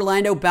even though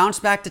Orlando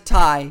bounced back to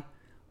tie,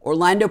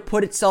 Orlando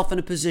put itself in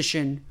a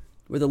position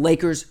where the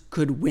Lakers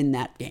could win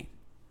that game.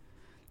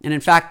 And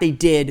in fact, they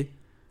did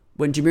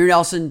when Jameer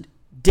Nelson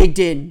digged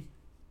in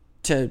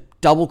to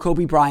double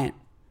Kobe Bryant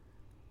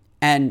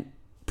and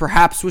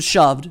perhaps was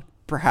shoved,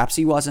 perhaps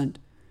he wasn't,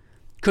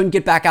 couldn't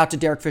get back out to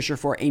Derek Fisher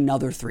for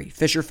another three.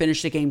 Fisher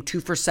finished the game 2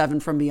 for 7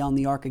 from beyond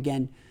the arc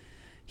again.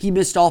 He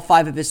missed all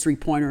 5 of his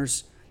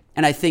three-pointers,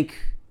 and I think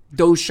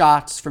those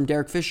shots from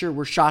Derek Fisher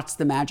were shots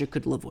the Magic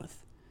could live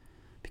with.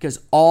 Because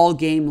all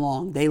game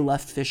long, they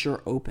left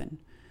Fisher open.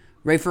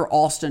 Rafer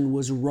Alston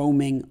was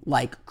roaming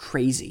like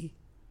crazy.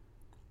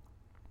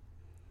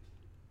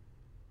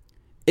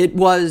 It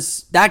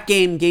was, that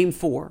game, Game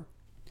 4,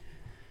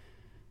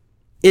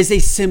 is a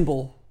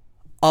symbol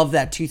of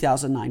that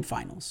 2009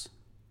 finals.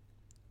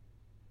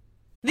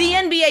 The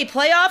NBA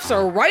playoffs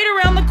are right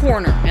around the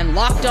corner, and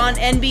Locked On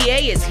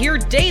NBA is here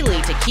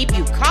daily to keep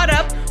you caught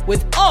up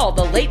with all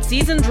the late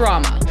season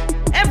drama.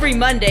 Every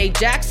Monday,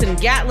 Jackson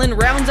Gatlin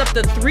rounds up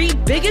the 3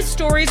 biggest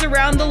stories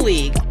around the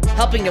league,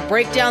 helping to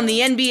break down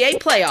the NBA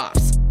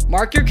playoffs.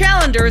 Mark your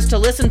calendars to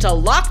listen to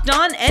Locked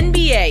On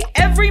NBA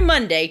every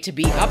Monday to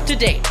be up to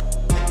date.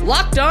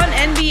 Locked On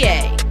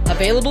NBA,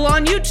 available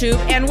on YouTube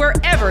and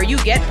wherever you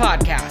get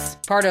podcasts.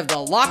 Part of the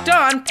Locked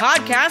On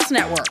Podcast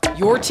Network,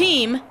 your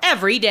team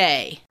every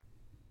day.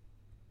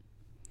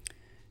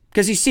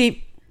 Because you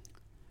see,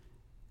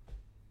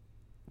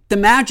 the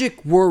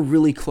Magic were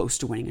really close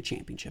to winning a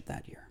championship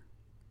that year.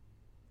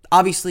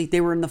 Obviously,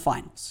 they were in the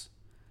finals.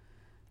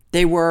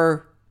 They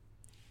were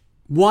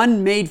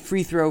one made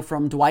free throw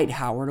from Dwight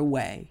Howard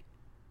away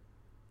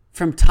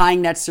from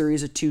tying that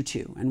series at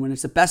 2-2. And when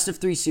it's a best of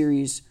 3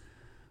 series,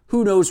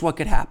 who knows what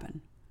could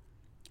happen?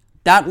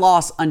 That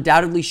loss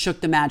undoubtedly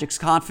shook the Magic's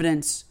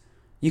confidence.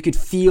 You could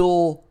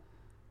feel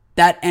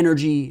that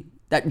energy,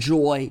 that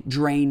joy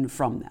drain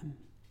from them.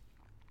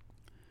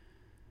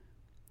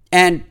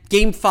 And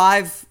Game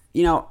 5,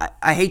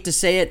 I hate to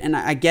say it, and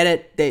I get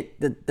it.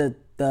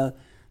 The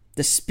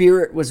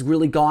spirit was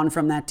really gone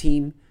from that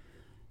team.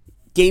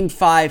 Game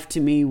 5 to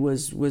me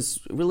was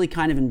really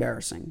kind of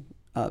embarrassing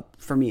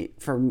for me,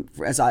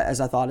 as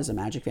I thought as a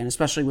Magic fan,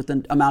 especially with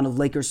the amount of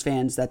Lakers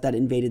fans that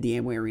invaded the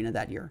Amway Arena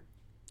that year.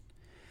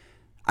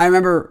 I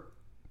remember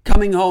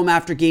coming home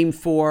after Game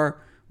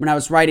 4 when I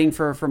was writing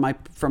for my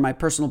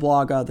personal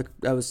blog.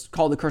 That was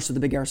called The Curse of the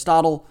Big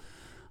Aristotle.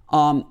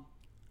 I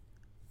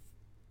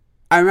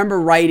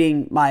remember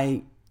writing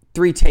my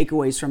 3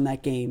 takeaways from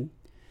that game,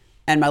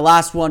 and my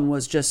last one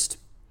was just,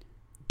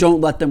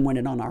 don't let them win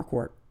it on our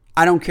court.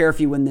 I don't care if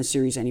you win this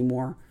series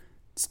anymore.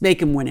 Just make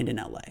them win it in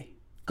LA.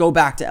 Go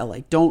back to LA.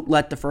 Don't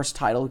let the first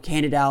title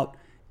handed out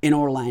in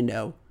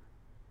Orlando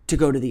to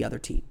go to the other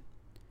team.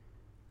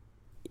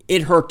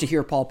 It hurt to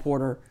hear Paul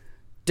Porter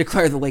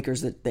declare the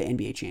Lakers the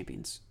NBA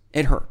champions.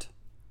 It hurt.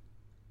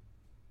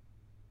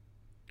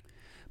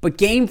 But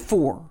Game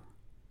 4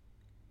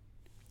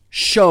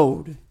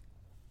 showed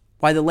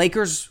why the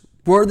Lakers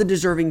were the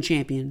deserving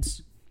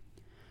champions,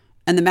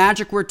 and the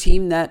Magic were a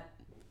team that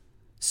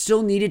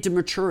still needed to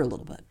mature a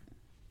little bit.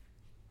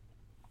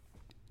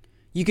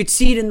 You could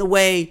see it in the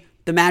way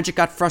the Magic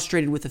got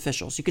frustrated with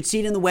officials. You could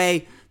see it in the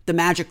way the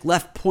Magic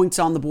left points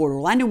on the board.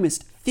 Orlando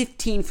missed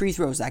 15 free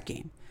throws that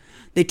game.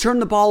 They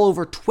turned the ball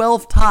over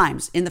 12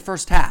 times in the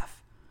first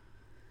half.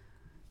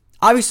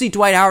 Obviously,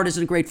 Dwight Howard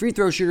isn't a great free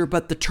throw shooter,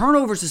 but the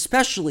turnovers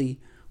especially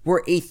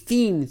were a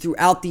theme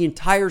throughout the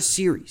entire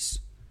series.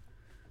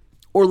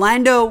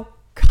 Orlando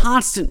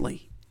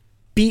constantly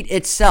beat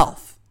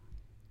itself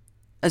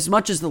as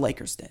much as the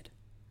Lakers did.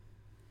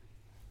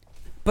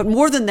 But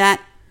more than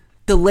that,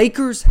 the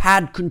Lakers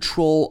had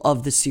control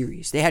of the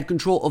series. They had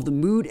control of the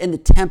mood and the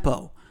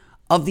tempo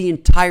of the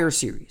entire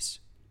series.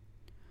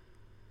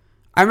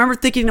 I remember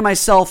thinking to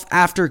myself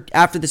after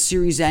the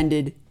series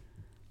ended,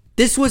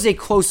 this was a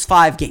close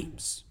 5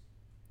 games.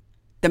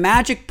 The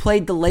Magic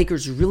played the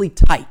Lakers really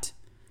tight.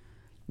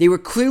 They were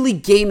clearly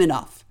game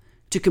enough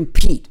to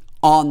compete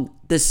on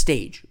the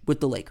stage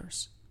with the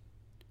Lakers.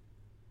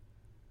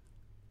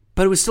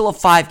 But it was still a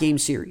 5-game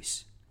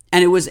series.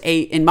 And it was,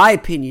 in my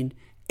opinion,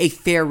 a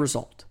fair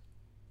result.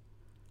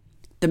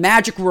 The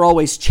Magic were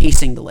always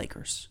chasing the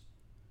Lakers.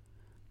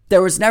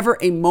 There was never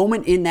a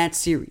moment in that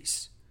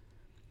series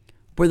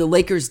where the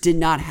Lakers did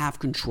not have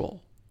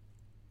control,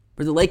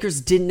 where the Lakers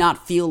did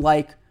not feel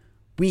like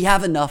we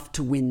have enough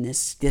to win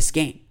this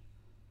game.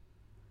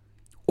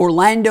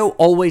 Orlando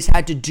always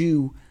had to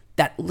do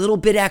that little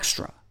bit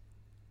extra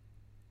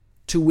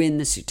to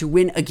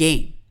win a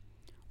game.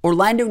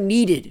 Orlando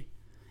needed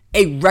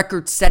a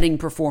record-setting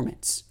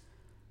performance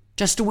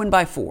just to win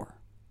by 4.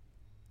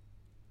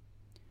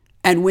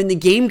 And when the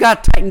game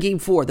got tight in Game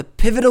 4, the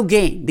pivotal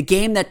game, the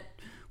game that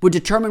would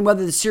determine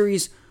whether the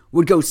series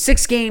would go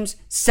 6 games,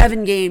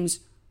 7 games,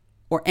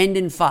 or end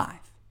in 5.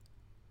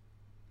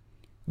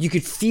 You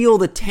could feel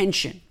the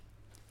tension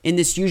in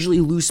this usually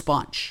loose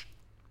bunch.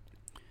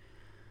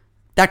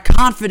 That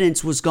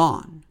confidence was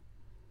gone.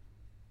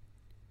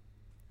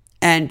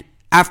 And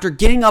after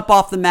getting up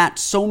off the mat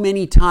so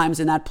many times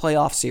in that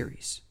playoff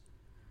series,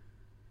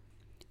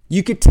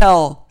 you could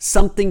tell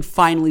something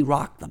finally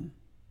rocked them.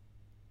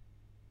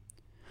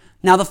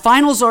 Now, the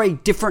finals are a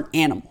different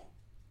animal.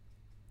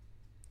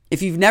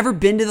 If you've never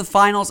been to the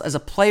finals as a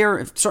player,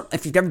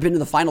 if you've never been to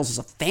the finals as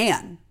a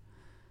fan,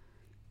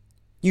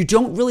 you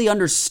don't really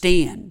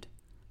understand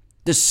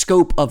the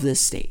scope of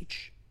this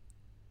stage.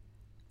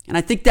 And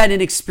I think that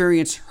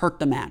inexperience hurt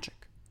the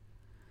Magic.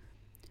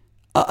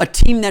 A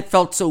team that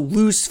felt so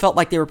loose, felt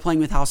like they were playing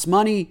with house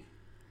money,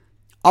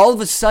 all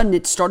of a sudden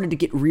it started to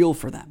get real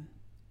for them.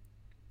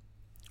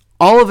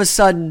 All of a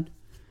sudden,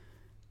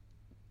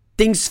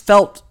 things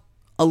felt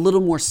a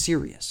little more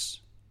serious.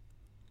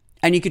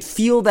 And you could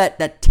feel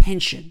that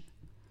tension.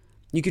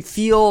 You could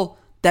feel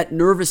that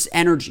nervous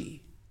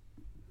energy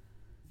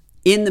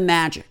in the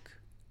Magic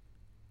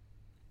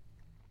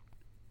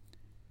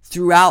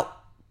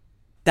throughout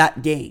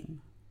that game.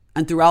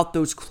 and throughout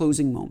those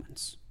closing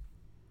moments.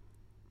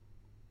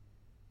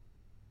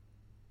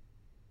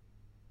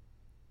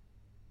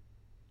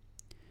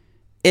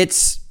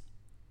 It's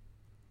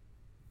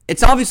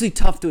obviously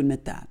tough to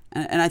admit that.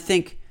 And I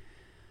think,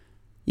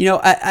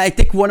 I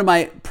think one of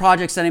my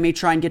projects that I may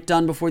try and get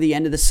done before the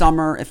end of the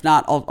summer, if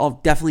not,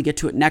 I'll definitely get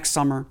to it next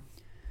summer.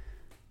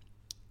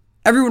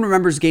 Everyone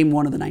remembers Game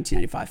 1 of the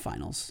 1995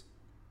 finals.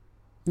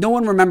 No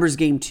one remembers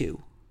Game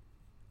 2.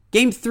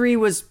 Game 3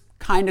 was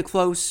kind of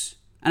close,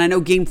 and I know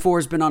Game 4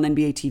 has been on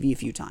NBA TV a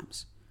few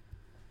times.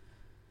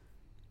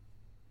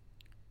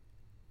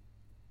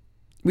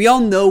 We all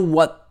know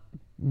what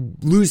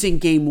losing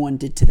Game 1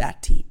 did to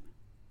that team.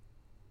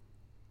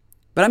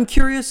 But I'm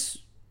curious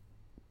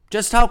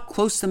just how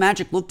close the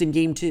Magic looked in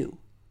Game 2.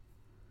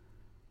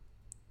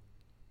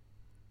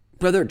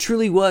 Whether it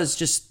truly was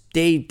just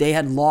they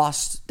had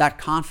lost that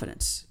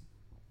confidence.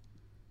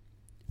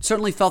 It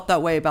certainly felt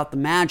that way about the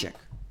Magic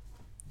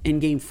in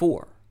Game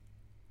 4.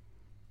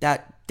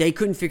 That they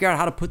couldn't figure out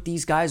how to put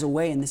these guys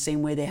away in the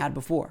same way they had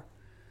before.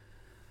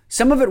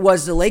 Some of it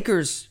was the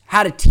Lakers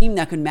had a team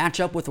that could match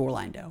up with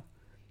Orlando.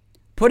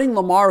 Putting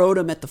Lamar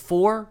Odom at the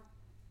 4,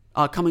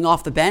 coming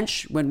off the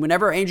bench,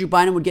 whenever Andrew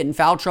Bynum would get in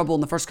foul trouble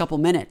in the first couple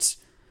minutes,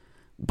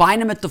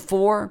 Bynum at the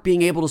 4,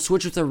 being able to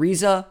switch with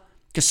Ariza,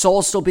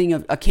 Gasol still being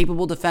a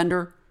capable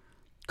defender,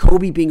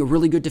 Kobe being a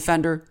really good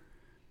defender.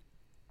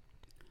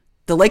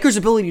 The Lakers'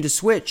 ability to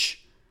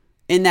switch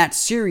in that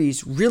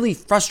series really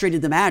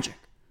frustrated the Magic.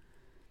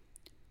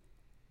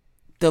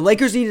 The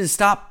Lakers needed to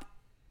stop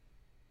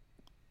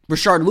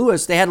Rashard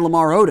Lewis. They had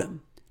Lamar Odom.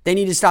 They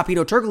needed to stop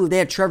Hedo Turkoglu. They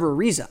had Trevor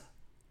Ariza.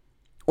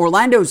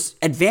 Orlando's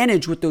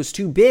advantage with those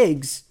two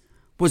bigs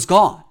was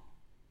gone.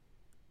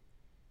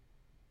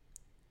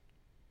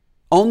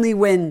 Only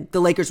when the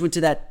Lakers went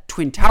to that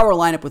Twin Tower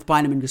lineup with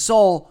Bynum and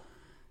Gasol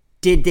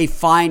did they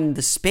find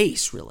the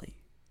space, really.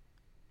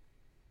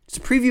 It's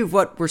a preview of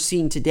what we're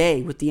seeing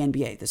today with the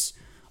NBA, this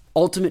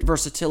ultimate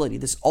versatility,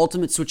 this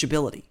ultimate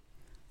switchability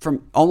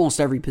from almost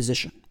every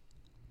position.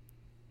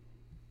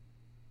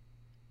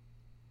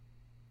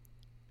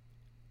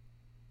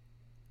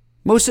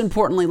 Most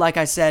importantly, like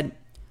I said,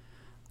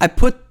 I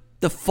put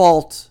the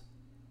fault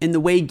in the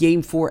way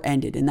Game 4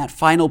 ended, in that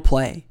final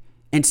play,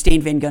 and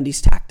Stan Van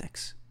Gundy's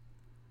tactics.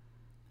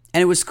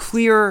 And it was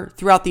clear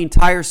throughout the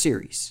entire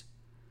series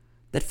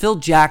that Phil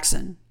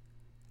Jackson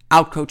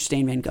outcoached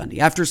Stan Van Gundy.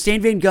 After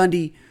Stan Van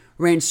Gundy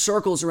ran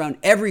circles around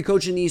every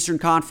coach in the Eastern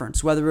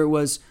Conference, whether it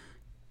was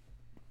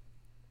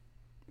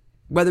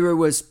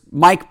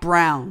Mike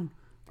Brown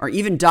or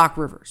even Doc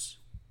Rivers,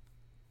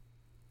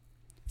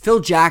 Phil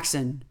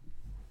Jackson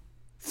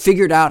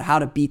figured out how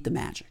to beat the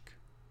Magic.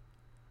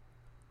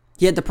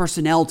 He had the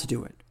personnel to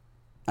do it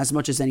as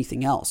much as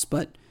anything else,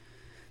 but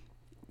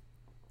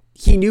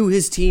he knew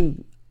his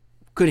team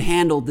could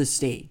handle this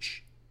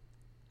stage.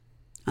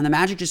 And the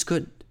Magic just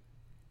couldn't.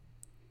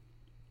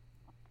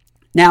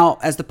 Now,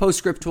 as the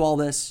postscript to all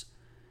this,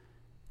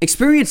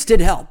 experience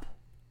did help.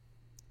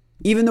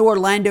 Even though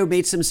Orlando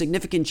made some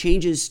significant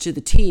changes to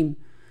the team,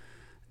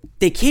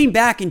 they came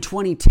back in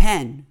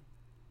 2010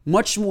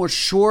 much more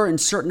sure and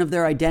certain of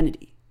their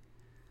identity.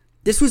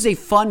 This was a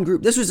fun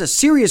group. This was a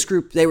serious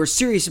group. They were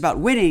serious about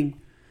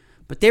winning,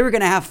 but they were going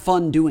to have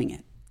fun doing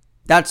it.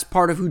 That's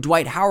part of who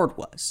Dwight Howard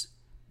was.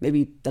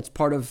 Maybe that's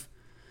part of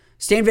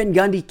Stan Van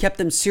Gundy kept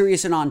them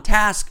serious and on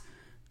task.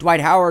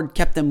 Dwight Howard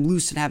kept them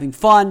loose and having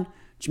fun.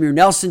 Jameer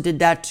Nelson did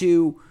that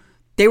too.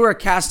 They were a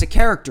cast of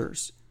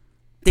characters.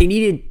 They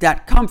needed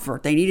that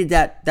comfort. They needed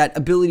that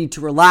ability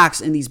to relax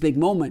in these big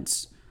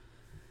moments.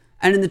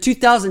 And in the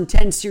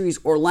 2010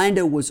 series,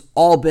 Orlando was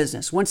all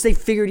business. Once they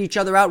figured each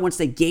other out, once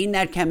they gained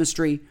that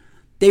chemistry,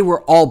 they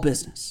were all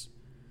business.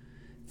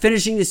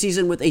 Finishing the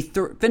season with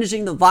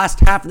finishing the last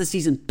half of the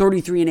season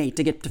 33-8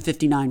 to get to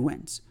 59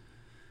 wins.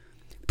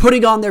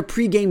 Putting on their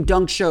pregame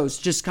dunk shows,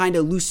 just kind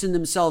of loosen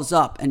themselves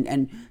up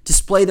and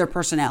display their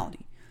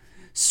personality.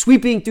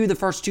 Sweeping through the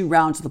first 2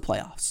 rounds of the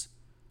playoffs.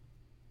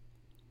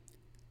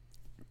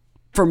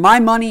 For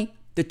my money,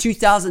 the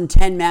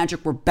 2010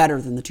 Magic were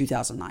better than the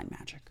 2009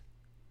 Magic.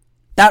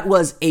 That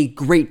was a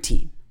great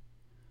team.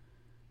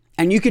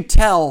 And you could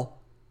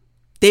tell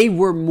they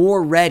were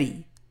more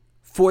ready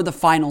for the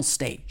final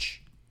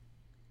stage.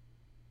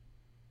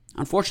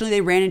 Unfortunately,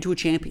 they ran into a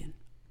champion.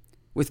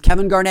 With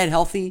Kevin Garnett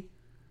healthy,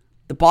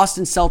 the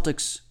Boston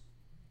Celtics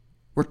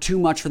were too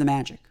much for the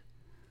Magic.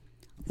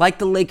 Like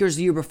the Lakers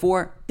the year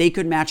before, they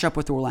could match up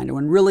with Orlando.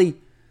 And really,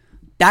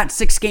 that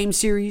 6-game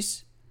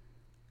series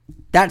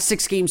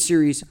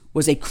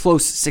was a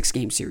close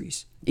 6-game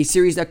series. A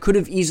series that could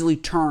have easily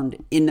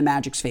turned in the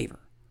Magic's favor.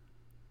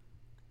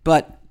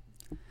 But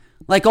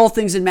like all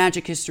things in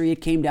Magic history,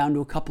 it came down to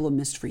a couple of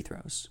missed free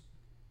throws.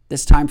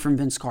 This time from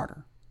Vince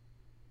Carter.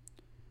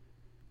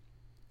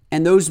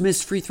 And those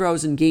missed free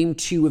throws in Game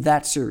 2 of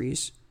that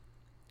series,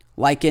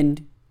 like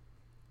in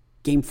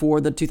Game 4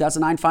 of the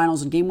 2009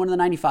 finals and Game 1 of the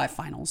 95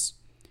 finals,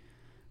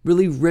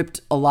 really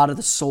ripped a lot of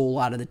the soul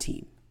out of the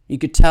team. You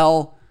could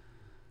tell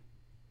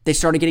they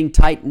started getting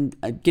tight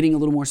and getting a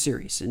little more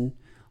serious. And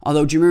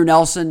although Jameer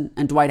Nelson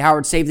and Dwight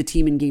Howard saved the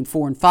team in Game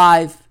 4 and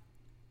 5,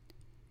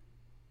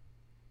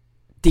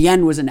 the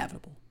end was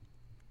inevitable.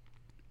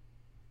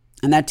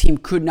 And that team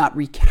could not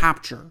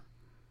recapture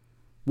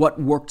what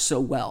worked so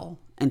well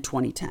in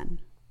 2010.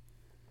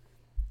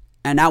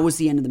 And that was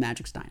the end of the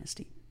Magic's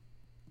dynasty.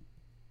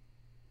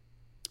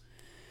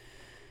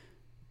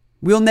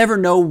 We'll never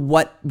know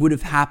what would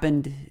have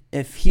happened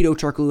if Hedo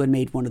Turkoglu had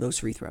made one of those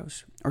free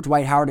throws, or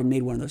Dwight Howard had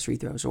made one of those free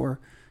throws, or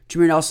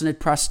Jameer Nelson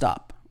had pressed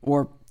up,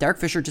 or Derek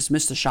Fisher just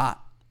missed a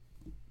shot.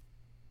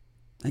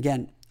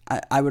 Again,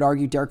 I would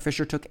argue Derek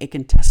Fisher took a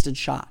contested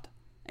shot,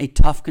 a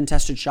tough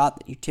contested shot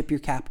that you tip your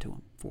cap to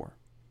him for.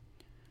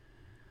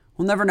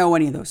 We'll never know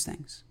any of those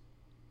things.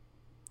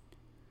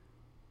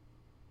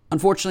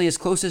 Unfortunately, as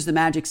close as the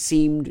Magic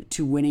seemed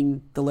to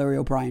winning the Larry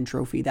O'Brien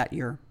Trophy that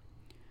year,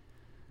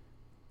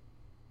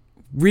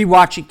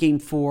 rewatching Game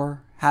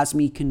 4 has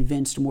me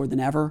convinced more than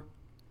ever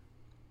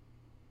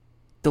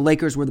the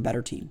Lakers were the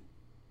better team.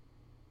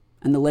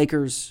 And the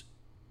Lakers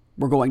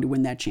were going to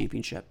win that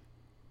championship,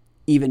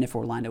 even if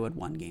Orlando had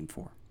won Game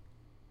 4.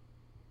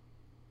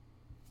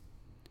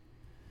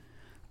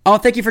 I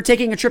want to thank you for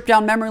taking a trip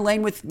down memory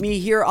lane with me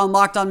here on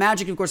Locked On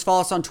Magic. Of course, follow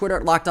us on Twitter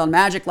at Locked On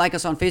Magic, like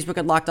us on Facebook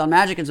at Locked On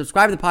Magic, and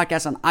subscribe to the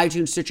podcast on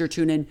iTunes, Stitcher,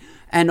 TuneIn,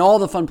 and all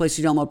the fun places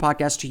to download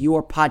podcasts to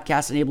your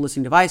podcast-enabled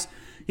listening device.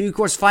 You can, of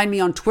course, find me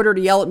on Twitter to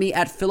yell at me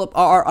at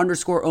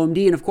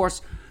PhilipRR_OMD. And, of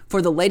course,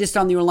 for the latest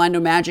on the Orlando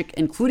Magic,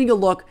 including a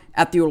look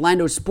at the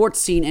Orlando sports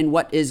scene and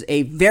what is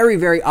a very,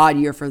 very odd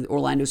year for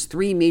Orlando's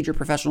three major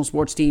professional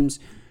sports teams,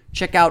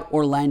 check out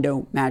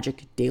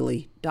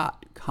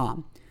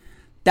OrlandoMagicDaily.com.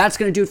 That's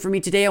going to do it for me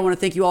today. I want to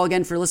thank you all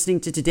again for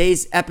listening to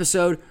today's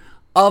episode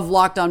of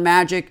Locked On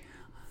Magic.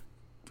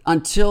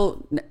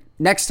 Until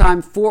next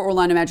time, for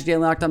Orlando Magic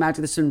Daily, Locked On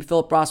Magic, this has been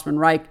Philip Rossman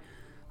Reich.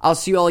 I'll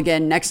see you all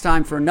again next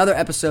time for another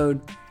episode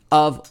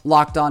of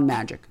Locked On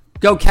Magic.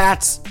 Go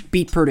Cats,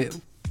 beat Purdue.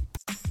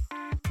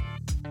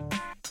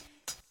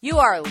 You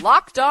are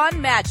Locked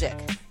On Magic,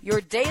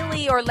 your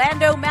daily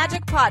Orlando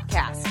Magic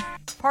podcast.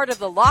 Part of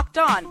the Locked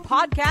On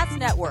Podcast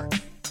Network.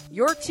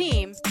 Your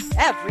team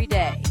every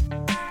day.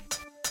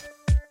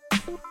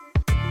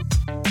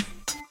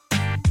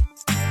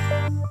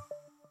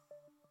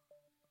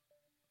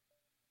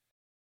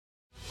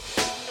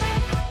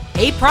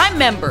 Hey, Prime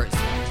members,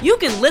 you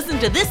can listen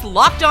to this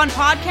Locked On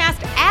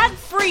podcast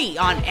ad-free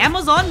on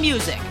Amazon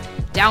Music.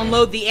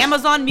 Download the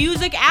Amazon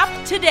Music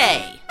app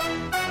today.